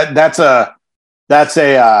that's a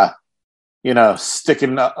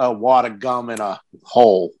sticking a wad of gum in a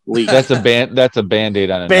hole leak. That's a Band-Aid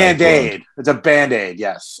on a Band-Aid. It's a Band-Aid,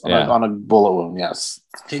 yes. Yeah. On a bullet wound, yes.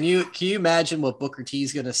 Can you imagine what Booker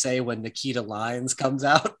T's gonna say when Nikita Lyons comes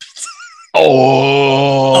out?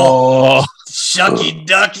 Oh, Shucky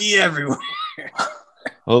ducky everywhere.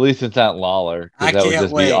 well, at least it's not Lawler. I That would can't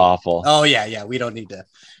just wait. be awful. Oh yeah. We don't need to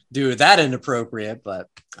do that inappropriate, but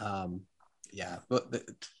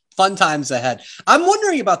fun times ahead. I'm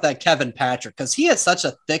wondering about that Kevin Patrick because he has such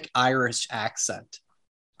a thick Irish accent.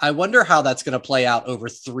 I wonder how that's going to play out over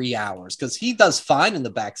 3 hours because he does fine in the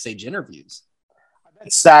backstage interviews.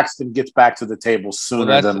 Saxton gets back to the table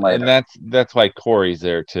sooner than later. And that's why Corey's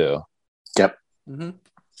there too. Yep. Mm-hmm.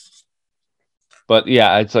 But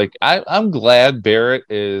yeah, it's like I'm glad Barrett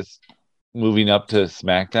is moving up to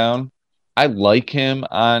SmackDown. I like him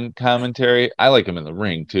on commentary. I like him in the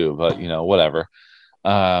ring too, but whatever.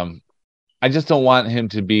 I just don't want him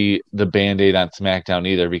to be the Band-Aid on SmackDown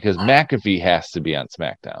either because McAfee has to be on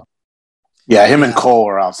SmackDown. Yeah, him and Cole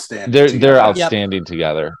are outstanding. They're outstanding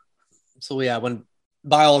together. So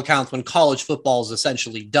by all accounts, when college football is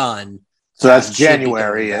essentially done. So that's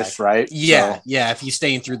January-ish, right? Yeah, so. Yeah. If you're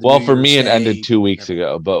staying through the Well, for me, it ended 2 weeks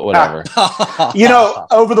ago, but whatever.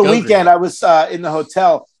 Over the weekend, I was in the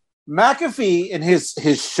hotel. McAfee and his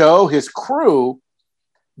show, his crew,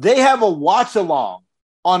 they have a watch-along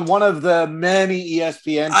on one of the many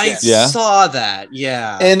ESPN channels. I saw that,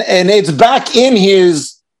 yeah. And it's back in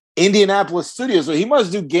his Indianapolis studio, so he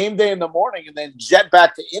must do game day in the morning and then jet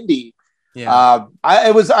back to Indy. Yeah.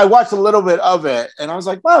 I watched a little bit of it, and I was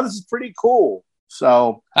like, wow, this is pretty cool.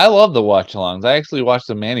 So I love the watch-alongs. I actually watched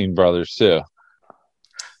the Manning brothers too.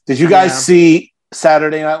 Did you guys see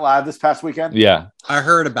Saturday Night Live this past weekend? Yeah. I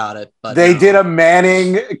heard about it, but they did a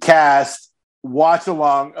Manning cast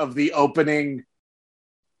watch-along of the opening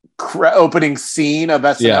scene of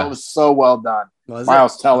SNL. Yeah. It was so well done.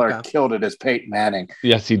 Miles Teller killed it as Peyton Manning.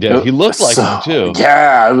 Yes, he did. He looked like him too.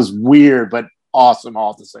 Yeah, it was weird, but awesome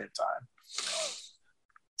all at the same time.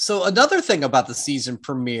 So another thing about the season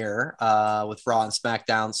premiere with Raw and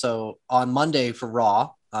SmackDown. So on Monday for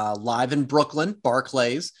Raw, live in Brooklyn,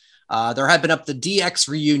 Barclays, there had been up the DX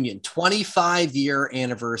reunion, 25-year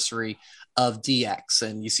anniversary of DX.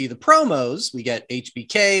 And you see the promos. We get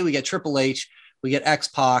HBK, we get Triple H, we get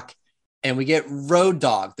X-Pac, and we get Road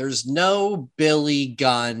Dogg. There's no Billy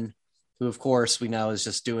Gunn, who, of course, we know is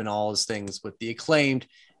just doing all his things with the Acclaimed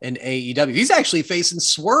and AEW. He's actually facing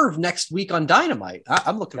Swerve next week on Dynamite.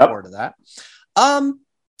 I'm looking forward to that.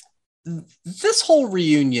 This whole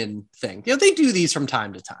reunion thing, they do these from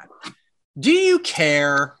time to time. Do you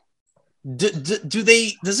care? Does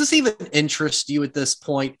this even interest you at this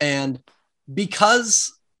point? And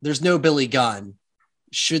because there's no Billy Gunn,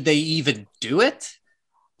 should they even do it?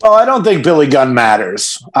 Well, I don't think Billy Gunn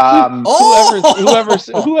matters. Whoever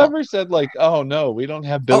said like, oh no, we don't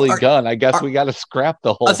have Billy Gunn. I guess we got to scrap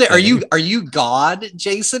the whole. I say, thing. are you God,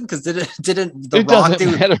 Jason? Because didn't the it Rock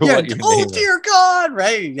doesn't matter what your name is. Dear God,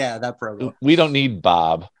 right? Yeah, that program. We don't need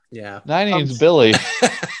Bob. Yeah, my name's Billy.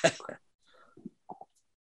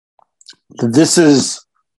 This is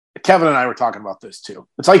Kevin and I were talking about this too.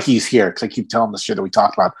 It's like he's here because I keep telling the shit that we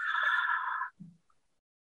talked about.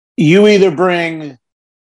 You either bring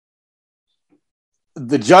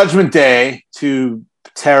the Judgment Day to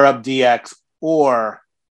tear up DX or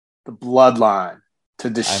the Bloodline to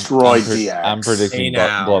destroy DX. I'm predicting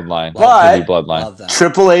Bloodline. But Bloodline.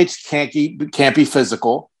 Triple H can't be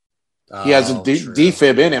physical. He has a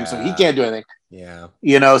defib in him, so he can't do anything.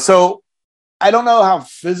 Yeah. So I don't know how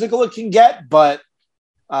physical it can get, but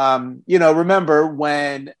remember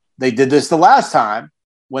when they did this the last time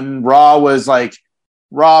when Raw was like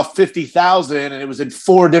Raw 50,000 and it was in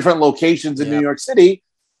 4 different locations in New York City.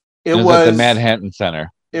 It was at the Manhattan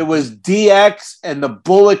Center. It was DX and the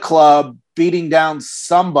Bullet Club beating down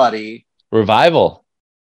somebody. Revival.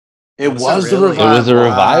 It was the Revival. It was a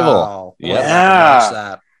Revival. Wow.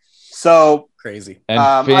 Yeah. So crazy.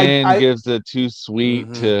 And Finn gives the too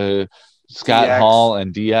sweet to Scott DX. Hall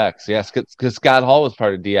and DX. Yes, because Scott Hall was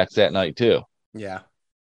part of DX that night too. Yeah.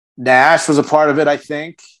 Nash was a part of it, I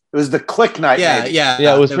think. It was the Click night. Yeah.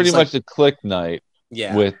 It was pretty much the Click night.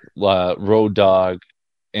 Yeah. With Road Dogg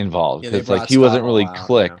involved. It's like he wasn't really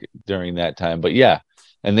Click during that time, but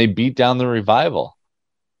and they beat down the Revival.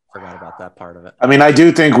 Forgot about that part of it. I mean, I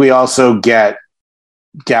do think we also get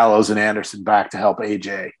Gallows and Anderson back to help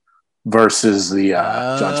AJ versus the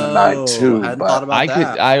Judgment Night too. But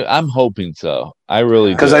I'm hoping so. I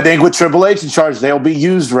really because I think with Triple H in charge, they'll be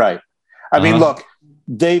used right. I mean, look,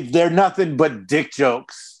 they're nothing but dick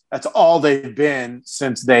jokes. That's all they've been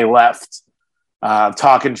since they left,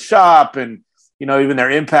 talking shop and even their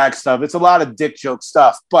Impact stuff. It's a lot of dick joke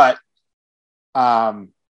stuff, but I'm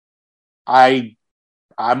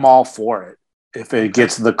all for it if it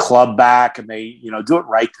gets the club back and they, do it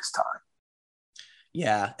right this time.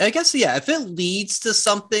 Yeah, I guess, if it leads to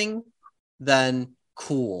something, then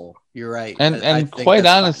cool. You're right. And quite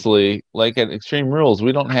honestly, like at Extreme Rules,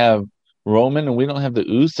 we don't have Roman and we don't have the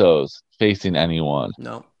Usos facing anyone.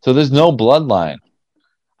 No. So there's no bloodline.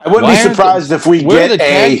 I wouldn't be surprised if we where get are the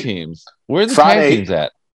tag teams? Where are the Friday, tag teams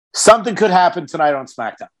at? Something could happen tonight on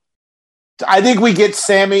SmackDown. I think we get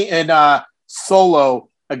Sammy and Solo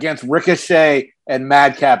against Ricochet and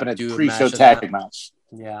Madcap in a pre-show tag match.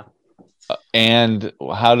 Yeah. And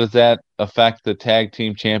how does that affect the tag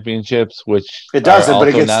team championships? Which it doesn't, but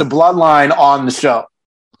it gets the bloodline on the show.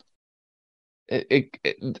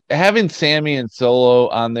 Having Sammy and Solo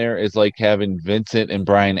on there is like having Vincent and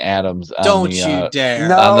Bryan Adams on Don't you dare.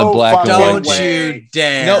 on the black and white. Don't you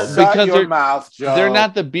dare. No, because they're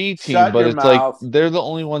not the B team, but it's like they're the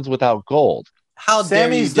only ones without gold. How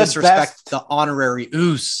dare you disrespect the honorary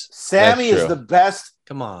Uso? Sammy is the best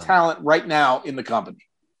talent right now in the company.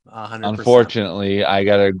 100%. Unfortunately, I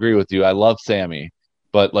got to agree with you. I love Sammy,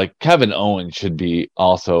 but like Kevin Owens should be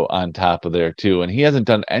also on top of there too. And he hasn't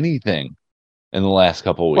done anything in the last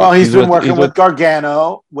couple of weeks. Well, he's been working with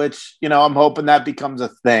Gargano, which, I'm hoping that becomes a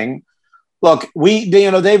thing. Look,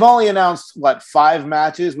 they've only announced 5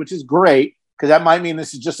 matches, which is great because that might mean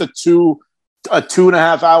this is just a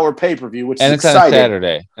 2.5 hour pay-per-view, which is exciting. On a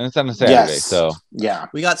Saturday. And it's on a Saturday. Yes. So yeah.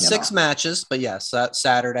 We got 6 matches, but yes, that's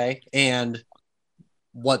Saturday. And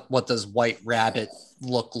what does White Rabbit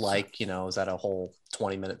look like? Is that a whole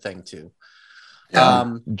 20-minute thing too?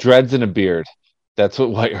 Yeah. Dreads and a beard. That's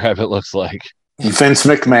what White Rabbit looks like. Vince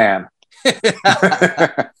McMahon.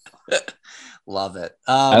 Love it.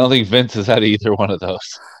 I don't think Vince has had either one of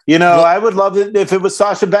those. I would love it if it was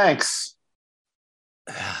Sasha Banks.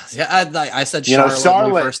 Yeah, I said Charlotte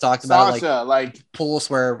when we first talked about Sasha, like pull us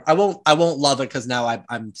where I won't love it because now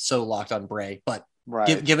I'm so locked on Bray, but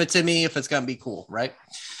give it to me if it's gonna be cool, right?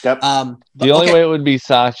 Yep. The only way it would be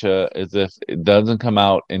Sasha is if it doesn't come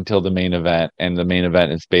out until the main event, and the main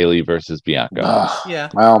event is Bayley versus Bianca. Yeah.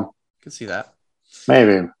 Well, I can see that.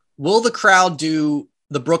 Maybe. Will the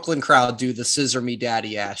Brooklyn crowd do the "Scissor Me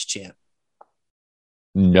Daddy" ass chant?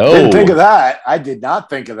 No. Didn't think of that. I did not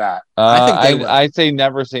think of that. I say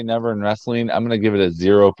never in wrestling. I'm going to give it a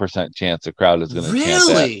 0% chance the crowd is going to chant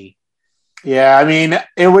that. Really? Yeah, I mean,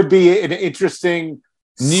 it would be an interesting.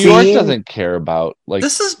 New York doesn't care about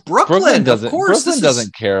this is Brooklyn. Of course, Brooklyn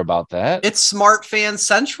doesn't care about that. It's Smart Fan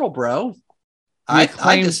Central, bro. I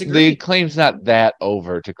disagree. The acclaim's not that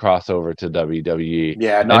over to cross over to WWE.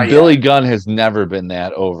 Yeah, and Billy Gunn has never been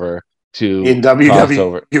that over to in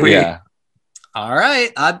WWE. Yeah. All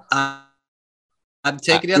right, I'm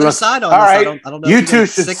taking the other side on all this. Right. I don't know. You two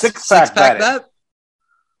should six-pack bet.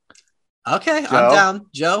 Okay, Joe? I'm down,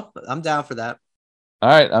 Joe. I'm down for that. All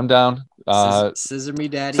right, I'm down. Scissor me,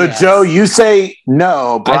 daddy. So, Joe, you say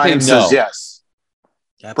no. Brian says yes.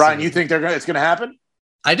 Absolutely. Brian, you think it's going to happen?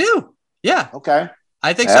 I do. Yeah. Okay.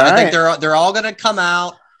 I think so. I think they're all going to come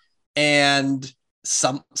out, and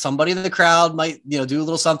somebody in the crowd might do a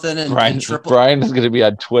little something. And Brian is going to be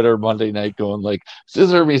on Twitter Monday night going like,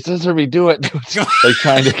 "Scissor me, do it," like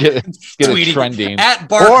trying to get it trending at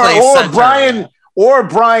Barclays Center. Or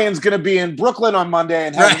Brian's going to be in Brooklyn on Monday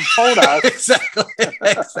and having told us. Exactly.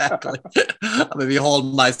 I'm going to be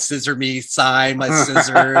holding my "Scissor Me" sign, my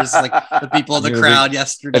scissors, like the people in the crowd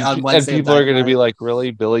yesterday on Wednesday. And people are going to be like,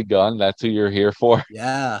 really? Billy Gunn? That's who you're here for?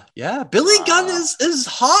 Yeah. Billy Gunn is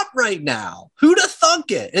hot right now. Who'd have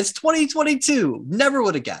thunk it? It's 2022. Never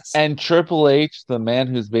would have guessed. And Triple H, the man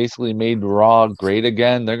who's basically made Raw great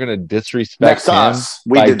again, they're going to disrespect him.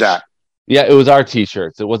 We did that. Yeah, it was our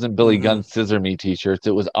T-shirts. It wasn't Billy Gunn's Scissor Me T-shirts.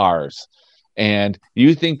 It was ours. And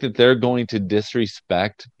you think that they're going to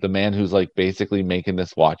disrespect the man who's like basically making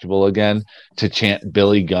this watchable again to chant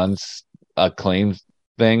Billy Gunn's acclaim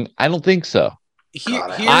thing? I don't think so.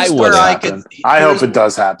 I hope it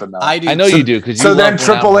does happen though. I do. I know you do because so then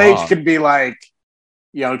Triple H can be like,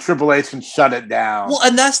 Triple H can shut it down. Well,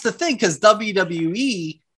 and that's the thing because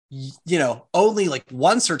WWE. Only like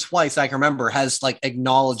once or twice I can remember has like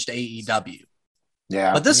acknowledged AEW.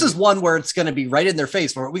 Yeah. But this is one where it's going to be right in their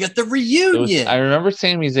face where we got the reunion. I remember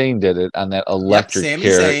Sami Zayn did it on that electric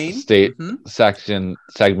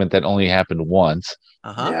segment that only happened once.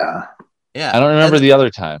 Yeah. I don't remember the other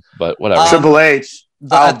time, but whatever. Triple H.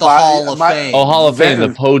 At the Hall of Fame. Oh, Hall of Fame, the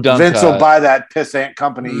Podunk. Vince will buy that pissant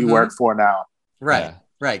company you work for now. Right. Yeah.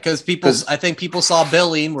 Right, because I think people saw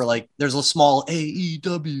Billy and were like, there's a small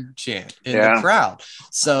AEW chant in the crowd.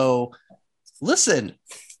 So, listen,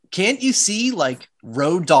 can't you see like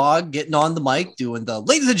Road Dogg getting on the mic doing the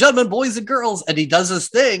ladies and gentlemen, boys and girls, and he does his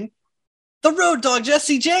thing. The Road Dogg,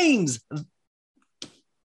 Jesse James.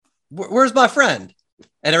 Where's my friend?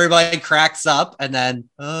 And everybody cracks up, and then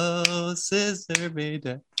sister made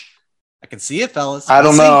it. I can see it, fellas. I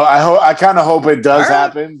don't know. I kind of hope it does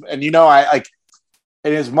happen. And I like.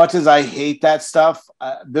 And as much as I hate that stuff,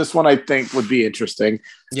 this one I think would be interesting.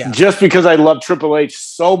 Yeah. Just because I love Triple H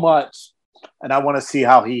so much, and I want to see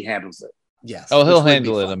how he handles it. Yes. Oh, he'll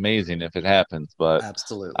handle it amazing if it happens, but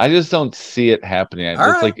absolutely, I just don't see it happening.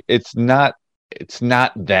 Like it's not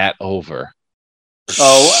that over.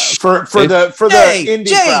 Oh, for the indie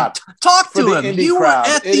crowd. Talk to him. You were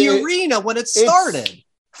at the arena when it started.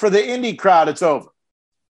 For the indie crowd, it's over.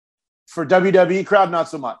 For WWE crowd, not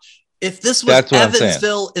so much. If this was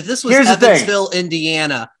Evansville,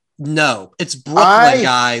 Indiana, no, it's Brooklyn,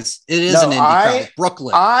 guys. It is an indie crowd.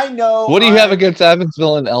 Brooklyn. I know. What do you have against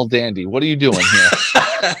Evansville and El Dandy? What are you doing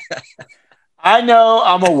here? I know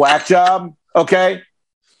I'm a whack job. Okay.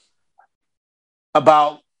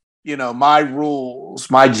 About my rules,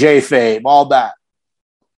 my J-Fame, all that.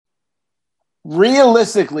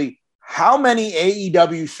 Realistically, how many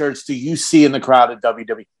AEW shirts do you see in the crowd at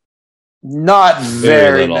WWE? Not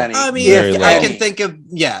very many. I mean, I can think of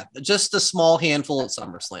just a small handful at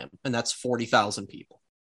SummerSlam, and that's 40,000 people.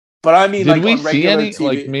 But I mean, did we see any? TV?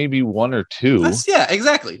 Like maybe one or two.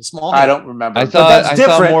 Exactly. Small. I don't remember. I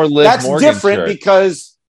saw more Liv That's Morgan different shirts.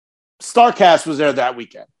 Because StarCast was there that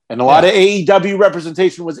weekend, and a lot of AEW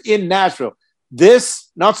representation was in Nashville.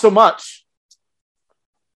 This, not so much.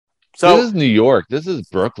 So this is New York. This is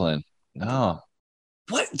Brooklyn. No.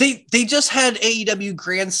 What they just had AEW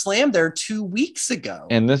Grand Slam there 2 weeks ago,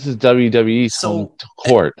 and this is WWE's home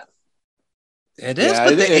court. It is,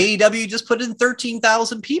 but the AEW just put in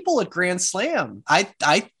 13,000 people at Grand Slam.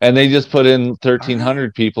 And they just put in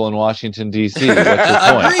 1,300 people in Washington D.C. What's your point?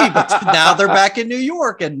 I agree, but now they're back in New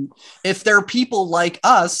York, and if they're people like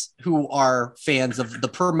us who are fans of the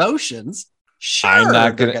promotions, sure, I'm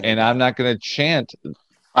not gonna chant.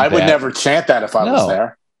 I would never chant that if I was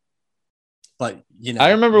there. But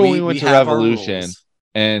I remember when we went to Revolution,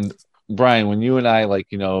 and Brian, when you and I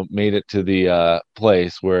made it to the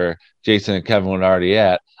place where Jason and Kevin were already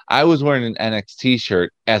at, I was wearing an NXT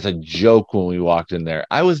shirt as a joke when we walked in there.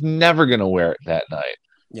 I was never gonna wear it that night.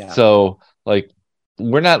 Yeah. So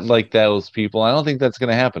we're not like those people. I don't think that's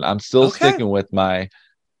gonna happen. I'm still sticking with my.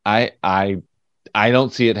 I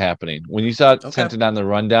don't see it happening. When you saw it sent it on the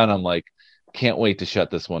rundown, I'm like, can't wait to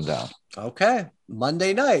shut this one down. Okay,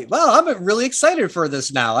 Monday night. Well, I'm really excited for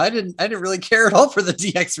this now. I didn't really care at all for the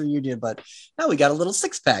DX reunion, but now we got a little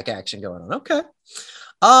 6-pack action going on. Okay.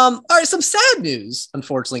 All right, some sad news,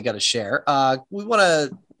 unfortunately, got to share. We want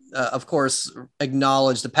to, of course,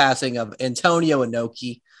 acknowledge the passing of Antonio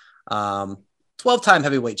Inoki, 12-time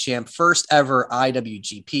heavyweight champ, first ever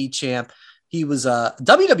IWGP champ. He was a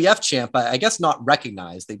WWF champ, I guess not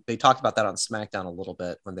recognized. They talked about that on SmackDown a little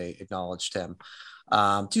bit when they acknowledged him.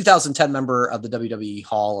 2010 member of the WWE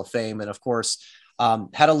Hall of Fame, and of course,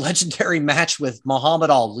 had a legendary match with Muhammad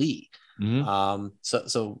Ali. Mm-hmm.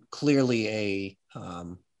 So clearly a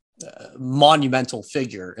monumental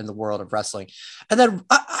figure in the world of wrestling. And then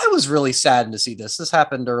I was really saddened to see this. This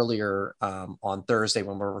happened earlier on Thursday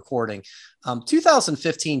when we're recording.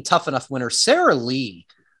 2015 Tough Enough winner Sarah Lee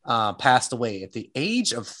passed away at the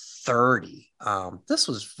age of 30. This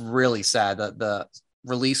was really sad. The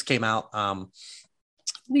release came out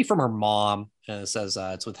from her mom, and it says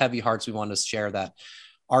it's with heavy hearts we want to share that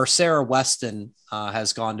our Sarah Weston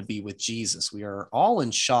has gone to be with Jesus. We are all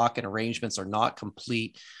in shock, and arrangements are not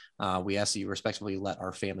complete. We ask that you respectfully let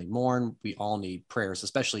our family mourn. We all need prayers,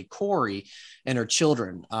 especially Corey and her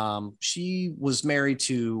children. She was married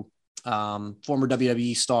to former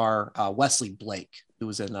WWE star Wesley Blake, who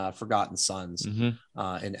was in Forgotten Sons in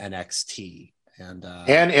NXT, and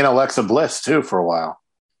in Alexa Bliss too for a while.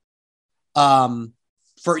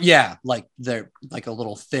 They're like a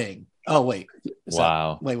little thing. Oh wait,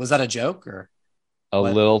 wow. Was that a joke or a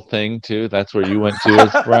little thing too? That's where you went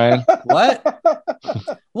to, Brian. What?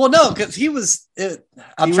 Well, no, because he was. I'm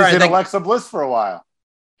he trying was to in think. Alexa Bliss for a while.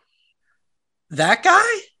 That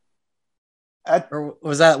guy, or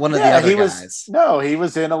was that one of the other guys? No, he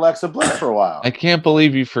was in Alexa Bliss for a while. I can't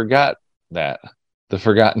believe you forgot that. The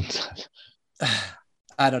Forgotten Sons.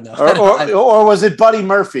 I don't know. Or was it Buddy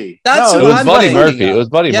Murphy? That's it was Buddy Murphy. It was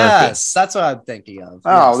Buddy Murphy. Yes, that's what I'm thinking of.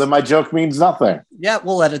 Oh, then my joke means nothing. Yeah,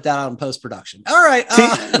 we'll edit that out in post-production. All right.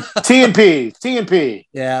 TNP.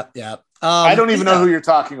 Yeah. I don't even know who you're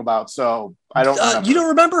talking about, so I don't remember. You don't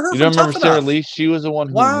remember her? You don't remember Sarah Lee? She was the one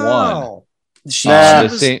who won. She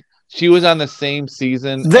She was on the same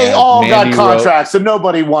season. They as all Mandy got contracts, so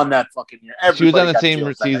nobody won that fucking year. She was on the Everybody got same deals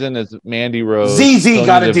that season year. as Mandy Rose. ZZ Sonya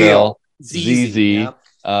got a Deville, deal. ZZ,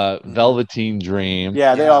 yep. Velveteen Dream.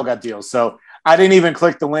 Yeah, they Yeah. all got deals. So I didn't even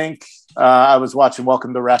click the link. I was watching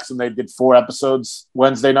Welcome to Wrexham. They did 4 episodes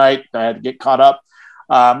Wednesday night. I had to get caught up.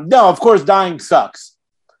 No, of course, dying sucks.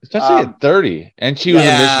 Especially at 30. And she was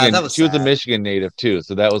Yeah, a Michigan. that was She was a sad. Michigan native too.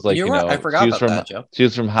 So that was like, You're you right. know, I forgot she was about from that, Joe. she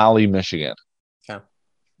was from Holly, Michigan.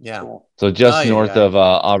 Yeah. Cool. So just Oh, yeah, north yeah. of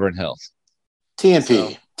Auburn Hills.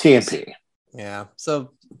 TNP. TNP. Yeah.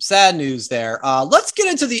 So sad news there. Let's get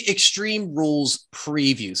into the Extreme Rules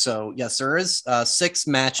preview. So yes, there is 6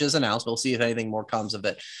 matches announced. We'll see if anything more comes of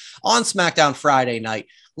it on SmackDown Friday night.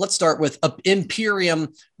 Let's start with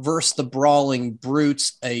Imperium versus the Brawling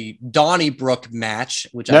Brutes, a Donnybrook match.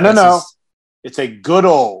 Which No. It's a good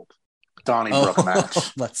old Donnybrook match.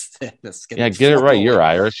 Let's get Get it right. You're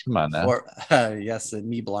Irish. Come on now. Or, yes, and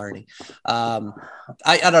me Blarney. I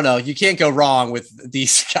don't know. You can't go wrong with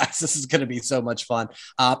these guys. This is going to be so much fun.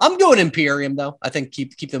 I'm going Imperium though. I think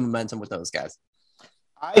keep the momentum with those guys.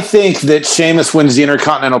 I think that Sheamus wins the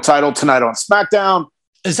Intercontinental title tonight on SmackDown.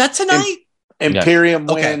 Is that tonight? Imperium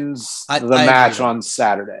Okay. wins I the agree match with on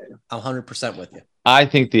Saturday. I'm 100% with you. I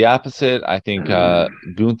think the opposite. I think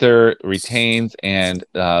Gunther retains and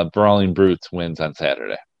Brawling Brutes wins on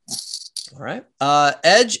Saturday. All right.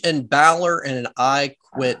 Edge and Balor in an I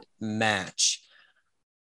Quit match.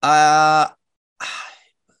 I'm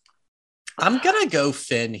gonna go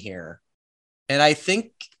Finn here, and I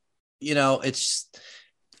think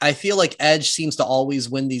I feel like Edge seems to always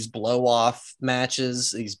win these blow off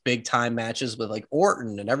matches, these big time matches with like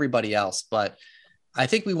Orton and everybody else, but I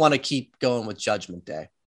think we want to keep going with Judgment Day,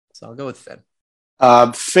 so I'll go with Finn.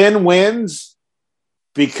 Finn wins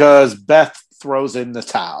because Beth throws in the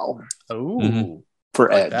towel. Oh, for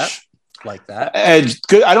like Edge. Like that. Edge.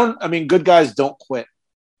 Good. Good guys don't quit.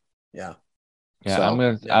 Yeah. Yeah,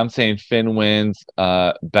 So, I'm saying Finn wins.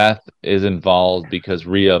 Beth is involved because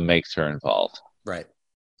Rhea makes her involved. Right.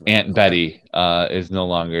 Aunt Betty is no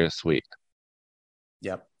longer sweet.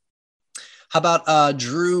 Yep. How about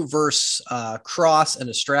Drew versus Cross in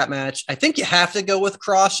a strap match? I think you have to go with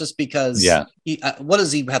Cross just because. Yeah. He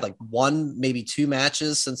had like 1, maybe 2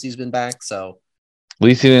 matches since he's been back. So At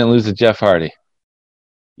least he didn't lose to Jeff Hardy.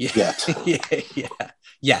 yeah, Yet.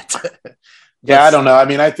 yet. Yeah, I don't know. I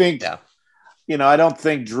mean, I think Yeah. I don't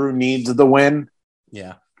think Drew needs the win.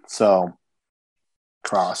 Yeah. So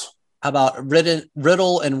Cross. How about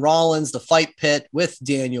Riddle and Rollins, the fight pit with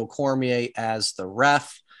Daniel Cormier as the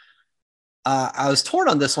ref? I was torn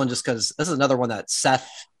on this one just because this is another one that Seth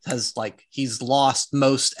has he's lost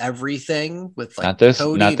most everything with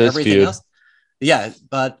Cody and everything feud. else. Yeah,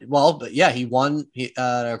 but yeah, he won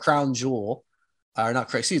a crown jewel, or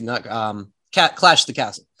not? Excuse me, not Clash the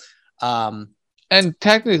Castle. And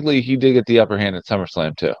technically, he did get the upper hand at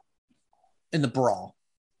SummerSlam too. In the brawl.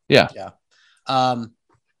 Yeah.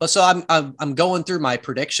 But so I'm going through my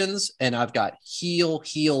predictions, and I've got heel.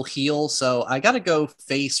 So I got to go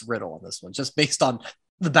face Riddle on this one, just based on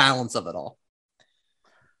the balance of it all.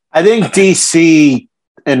 I think DC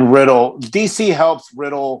and Riddle. DC helps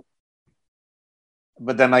Riddle,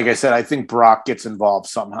 but then, like I said, I think Brock gets involved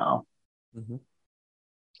somehow. Mm-hmm.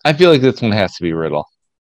 I feel like this one has to be Riddle.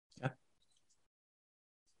 Yeah.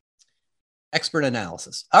 Expert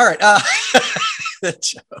analysis. All right.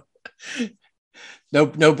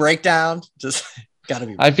 No breakdown. Just got to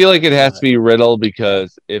be. I feel like it has to be Riddle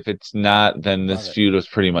because if it's not, then this Love it. feud was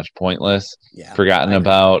pretty much pointless, I forgotten agree.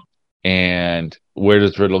 about. And where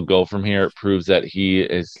does Riddle go from here? It proves that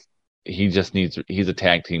he's a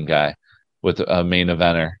tag team guy with a main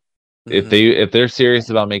eventer. Mhm. If they're serious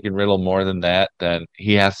about making Riddle more than that, then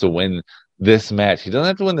he has to win this match. He doesn't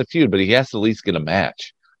have to win the feud, but he has to at least get a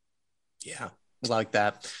match. Yeah, like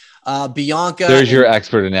that. Bianca. There's your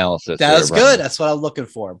expert analysis. That's there, Brian. good. That's what I'm looking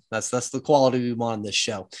for. That's the quality we want on this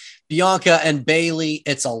show. Bianca and Bailey.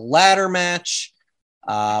 It's a ladder match.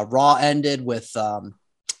 Raw ended with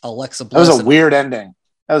Alexa Bliss. That was a weird ending.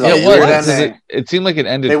 That was Yeah, a it weird was. ending. It seemed like it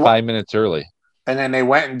ended They 5 minutes early. And then they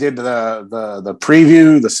went and did the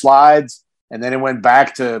preview, the slides, and then it went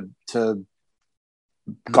back to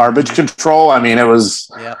garbage control. I mean, it was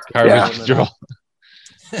Garbage control.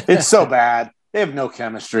 it's so bad. They have no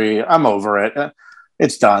chemistry. I'm over it.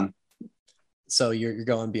 It's done. So you're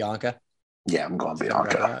going Bianca? Yeah, I'm going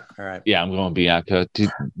Bianca. All right. Yeah, I'm going Bianca.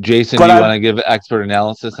 Jason, But do you I- want to give expert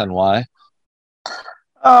analysis on why?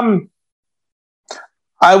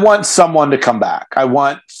 I want someone to come back. I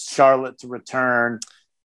want Charlotte to return.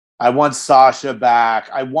 I want Sasha back.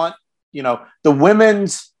 I want, the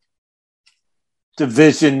women's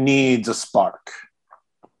division needs a spark.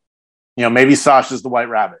 maybe Sasha's the White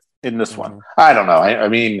Rabbit in this one. I don't know. I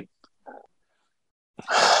mean,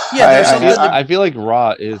 I feel like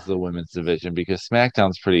Raw is the women's division because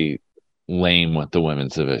SmackDown's pretty lame with the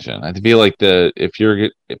women's division. I feel like if you're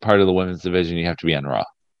part of the women's division, you have to be on Raw.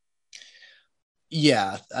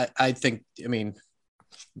 Yeah, I think. I mean,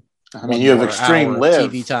 you have Extreme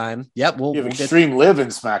Live TV time. Yep, you have Extreme Live in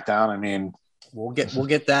SmackDown. I mean, we'll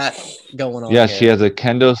get that going on. Yeah, she has a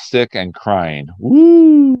kendo stick and crying.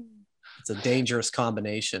 Woo! It's a dangerous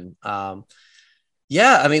combination.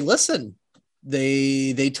 Yeah, I mean, listen,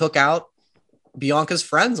 they took out Bianca's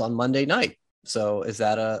friends on Monday night. So is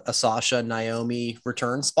that a Sasha Naomi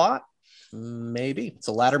return spot? Maybe it's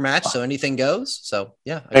a ladder match, so anything goes. So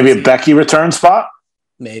yeah, maybe a Becky return spot.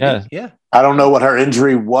 Maybe, yeah. I don't know what her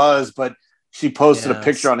injury was, but she posted a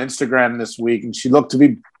picture on Instagram this week, and she looked to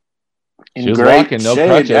be in great shape. No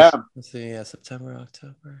crutches. Yeah. Let's see, September,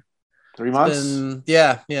 October. 3 months.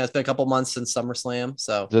 It's been a couple months since SummerSlam.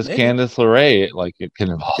 So does Candice LeRae like it can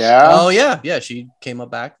involve? Yeah. Oh yeah. She came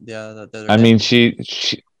up back. Yeah. I mean, she.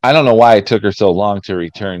 I don't know why it took her so long to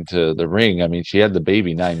return to the ring. I mean, she had the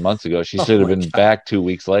baby 9 months ago. She should have been back 2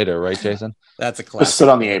 weeks later, right, Jason? That's a classic. Just stood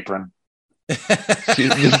on the apron. She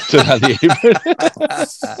just stood on the apron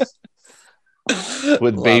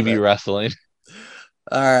with Love baby it. wrestling.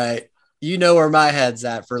 All right. You know where my head's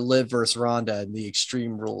at for Liv versus Ronda in the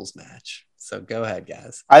Extreme Rules match. So go ahead,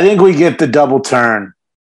 guys. I think we get the double turn.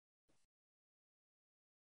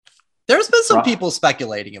 There's been some people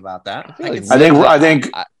speculating about that. I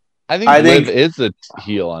think Liv is the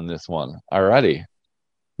heel on this one already.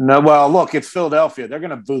 No, well, look, it's Philadelphia. They're going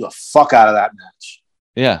to boo the fuck out of that match.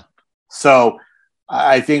 Yeah. So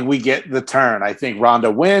I think we get the turn. I think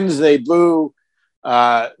Ronda wins. They boo.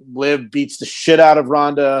 Liv beats the shit out of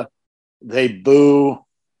Ronda. They boo,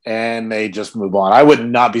 and they just move on. I would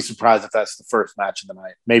not be surprised if that's the first match of the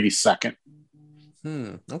night. Maybe second.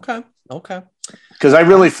 Okay. Because I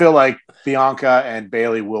really feel like Bianca and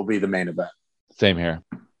Bayley will be the main event. Same here.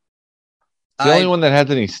 The only one that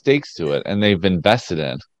has any stakes to it, and they've invested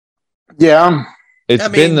in. Yeah. It's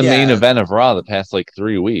been the main event of Raw the past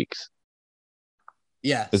 3 weeks.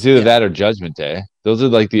 Yeah. It's either that or Judgment Day. Those are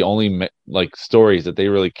the only stories that they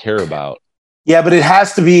really care about. Yeah, but it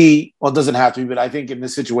has to be, well, it doesn't have to be, but I think in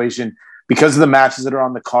this situation, because of the matches that are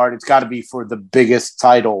on the card, it's got to be for the biggest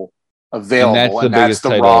title available, and that's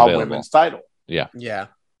the Raw Women's title. Yeah.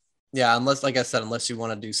 Yeah, unless, like I said, unless you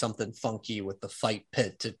want to do something funky with the fight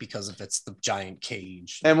pit because if it's the giant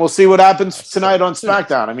cage. And we'll see what happens tonight on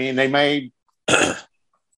SmackDown. I mean, they may,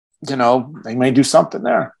 they may do something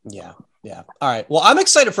there. Yeah. All right. Well, I'm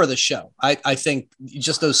excited for the show. I think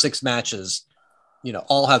just those 6 matches,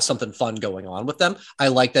 all have something fun going on with them. I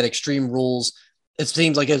like that Extreme Rules. It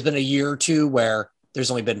seems like it's been a year or two where there's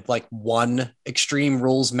only been one Extreme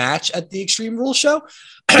Rules match at the Extreme Rules show.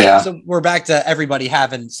 Yeah. So we're back to everybody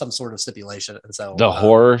having some sort of stipulation. And so the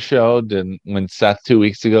horror show when Seth 2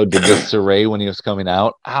 weeks ago did the Saray when he was coming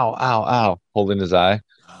out, ow, holding his eye.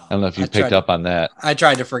 I don't know if you picked up on that. I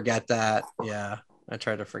tried to forget that. Yeah. I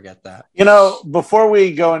tried to forget that. Before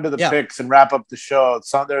we go into the picks and wrap up the show,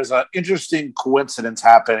 there's an interesting coincidence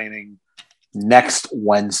happening next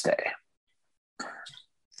Wednesday.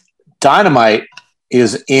 Dynamite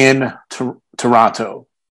is in Toronto.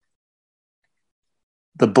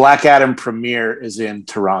 The Black Adam premiere is in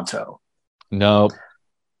Toronto. Nope.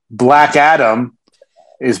 Black Adam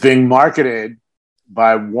is being marketed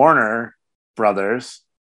by Warner Brothers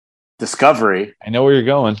Discovery. I know where you're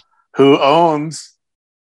going. Who owns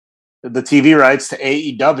the TV rights to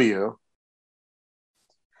AEW.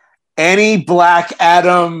 Any Black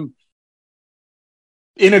Adam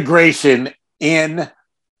integration in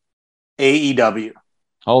AEW.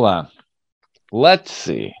 Hold on. Let's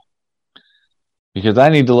see. Because I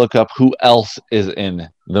need to look up who else is in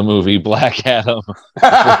the movie Black Adam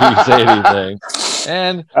before you say anything.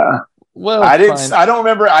 And I don't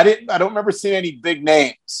remember seeing any big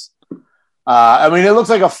names. It looks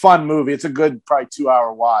like a fun movie. It's a good, probably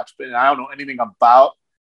 2-hour watch, but I don't know anything about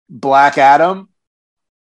Black Adam.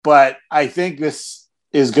 But I think this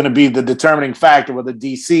is going to be the determining factor whether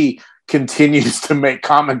DC continues to make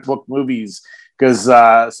comic book movies, because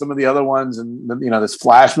some of the other ones, and this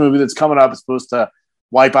Flash movie that's coming up is supposed to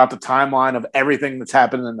wipe out the timeline of everything that's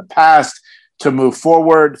happened in the past to move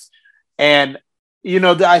forward. And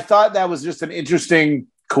I thought that was just an interesting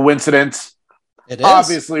coincidence. It is.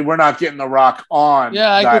 Obviously, we're not getting The Rock on.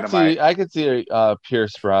 Yeah, Dynamite. I could see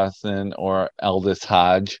Pierce Brosnan or Aldous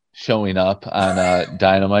Hodge showing up on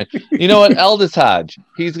Dynamite. You know what? Aldous Hodge,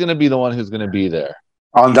 he's going to be the one who's going to be there.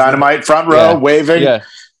 On Dynamite, front row, waving. Yeah.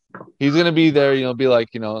 He's going to be there, be like,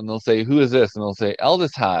 and they'll say, who is this? And they'll say,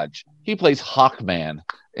 Aldous Hodge. He plays Hawkman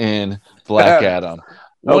in Black Adam.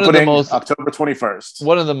 Opening October 21st.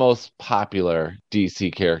 One of the most popular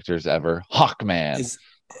DC characters ever, Hawkman.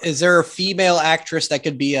 Is there a female actress that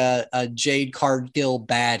could be a Jade Cargill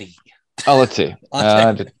baddie? Oh, let's see.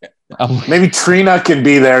 Maybe Trina can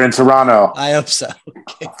be there in Toronto. I hope so.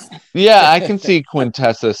 Okay. Yeah, I can see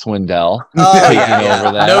Quintessa Swindell taking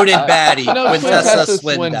over that. Noted baddie. Quintessa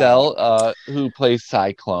Swindell, who plays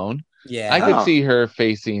Cyclone. Yeah, I could see her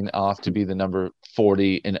facing off to be the number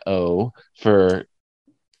 40-0 for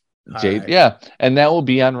Jade. Right. Yeah, and that will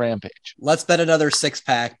be on Rampage. Let's bet another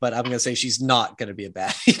 6-pack, but I'm going to say she's not going to be a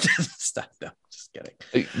baddie. Stop. No, just kidding.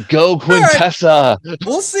 Go Quintessa. Right.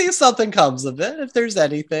 We'll see if something comes of it, if there's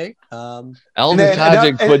anything. Eldon Taj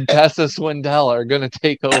and Quintessa Swindell are going to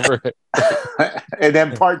take over. And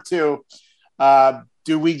then part 2,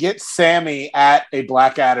 do we get Sammy at a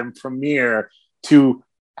Black Adam premiere to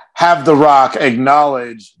have The Rock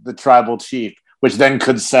acknowledge the tribal chief, which then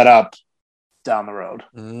could set up down the road?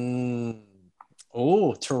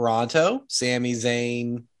 Oh, Toronto, Sami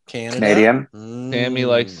Zayn, Canada. Canadian. Sammy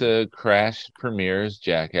likes to crash premieres,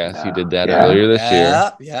 Jackass. Yeah. He did that earlier this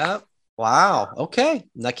year. Yeah. Wow. Okay.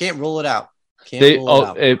 I can't rule it out.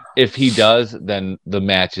 If he does, then the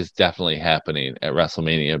match is definitely happening at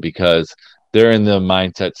WrestleMania because they're in the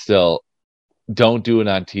mindset still, don't do it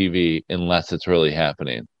on TV unless it's really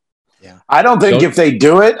happening. Yeah. I don't think if they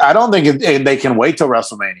do it, I don't think they can wait till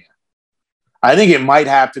WrestleMania. I think it might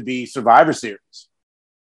have to be Survivor Series.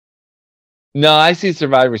 No, I see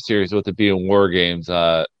Survivor Series with it being War Games,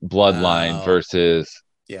 Bloodline versus.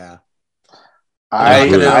 Yeah. I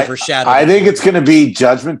think it's going to be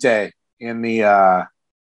Judgment Day in the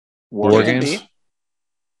War Games.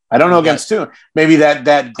 I don't know against two. Maybe that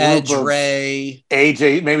group Edge, of Ray,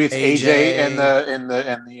 AJ. Maybe it's AJ and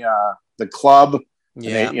the club.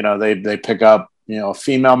 Yeah, they pick up a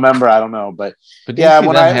female member. I don't know, but yeah,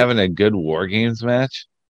 when I'm having a good War Games match,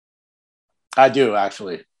 I do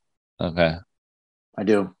actually. Okay, I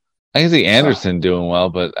do. I can see Anderson doing well,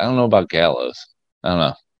 but I don't know about Gallows. I don't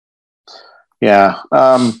know.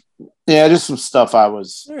 Yeah, just some stuff. I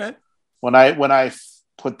was all right when I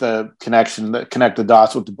put the connect the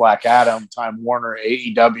dots with the Black Adam, Time Warner,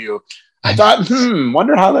 AEW. I thought,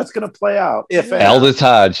 wonder how that's going to play out. If Aldis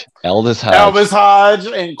Hodge,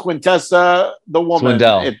 and Quintessa, the woman.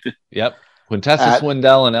 Swindell. Yep. Quintessa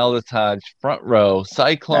Swindell and Aldis Hodge, front row.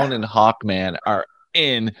 Cyclone and Hawkman are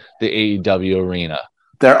in the AEW arena.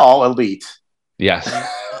 They're all elite. Yes.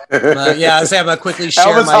 I'm going to quickly share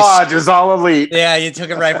Elvis Hodge is all elite. Yeah, you took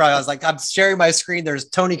it right from. I was like, I'm sharing my screen. There's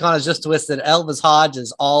Tony Khan is just twisted. Elvis Hodge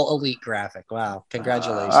is all elite graphic. Wow,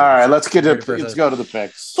 congratulations! All right, let's go to the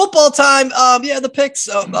picks. Football time. The picks.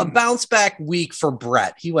 A bounce back week for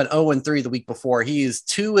Brett. He went 0-3 the week before. He is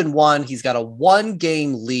 2-1. He's got a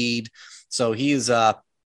 1-game lead, so he's up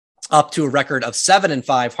to a record of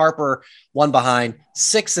 7-5. Harper one behind,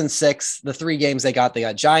 6-6. The 3 games they got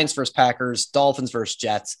Giants versus Packers, Dolphins versus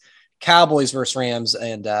Jets, Cowboys versus Rams,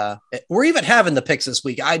 and we're even having the picks this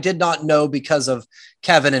week. I did not know because of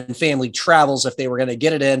Kevin and family travels if they were going to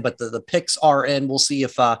get it in, but the picks are in. We'll see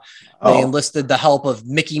if they enlisted the help of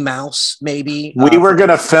Mickey Mouse, maybe. We were going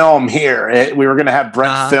to film here. We were going to have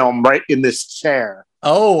Brent film right in this chair.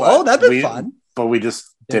 That'd be fun. But we just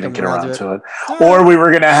didn't get around to it. Or we were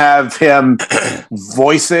going to have him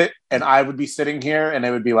voice it, and I would be sitting here, and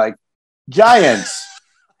it would be like, Giants.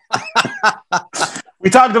 We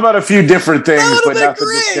talked about a few different things, but nothing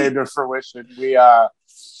just came to fruition.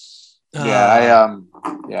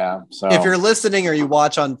 So if you're listening or you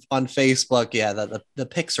watch on Facebook, the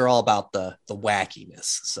picks are all about the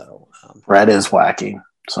wackiness. So Brett is wacky.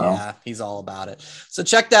 So yeah, he's all about it. So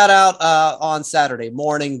check that out on Saturday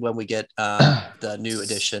morning when we get the new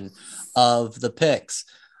edition of the picks.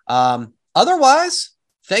 Otherwise,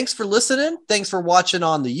 thanks for listening. Thanks for watching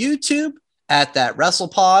on the YouTube at That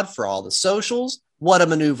WrestlePod for all the socials.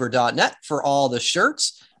 Whatamaneuver.net for all the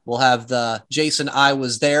shirts. We'll have the Jason I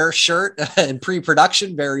Was There shirt in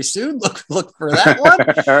pre-production very soon. Look for that one.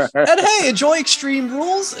 And hey, enjoy Extreme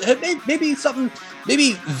Rules. Maybe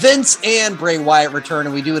Vince and Bray Wyatt return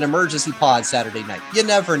and we do an emergency pod Saturday night. You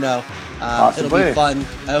never know. It'll be fun.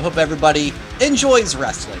 I hope everybody enjoys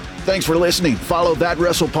wrestling. Thanks for listening. Follow That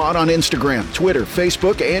WrestlePod on Instagram, Twitter,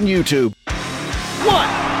 Facebook, and YouTube. 1,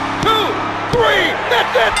 2, 3.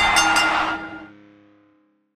 That's it.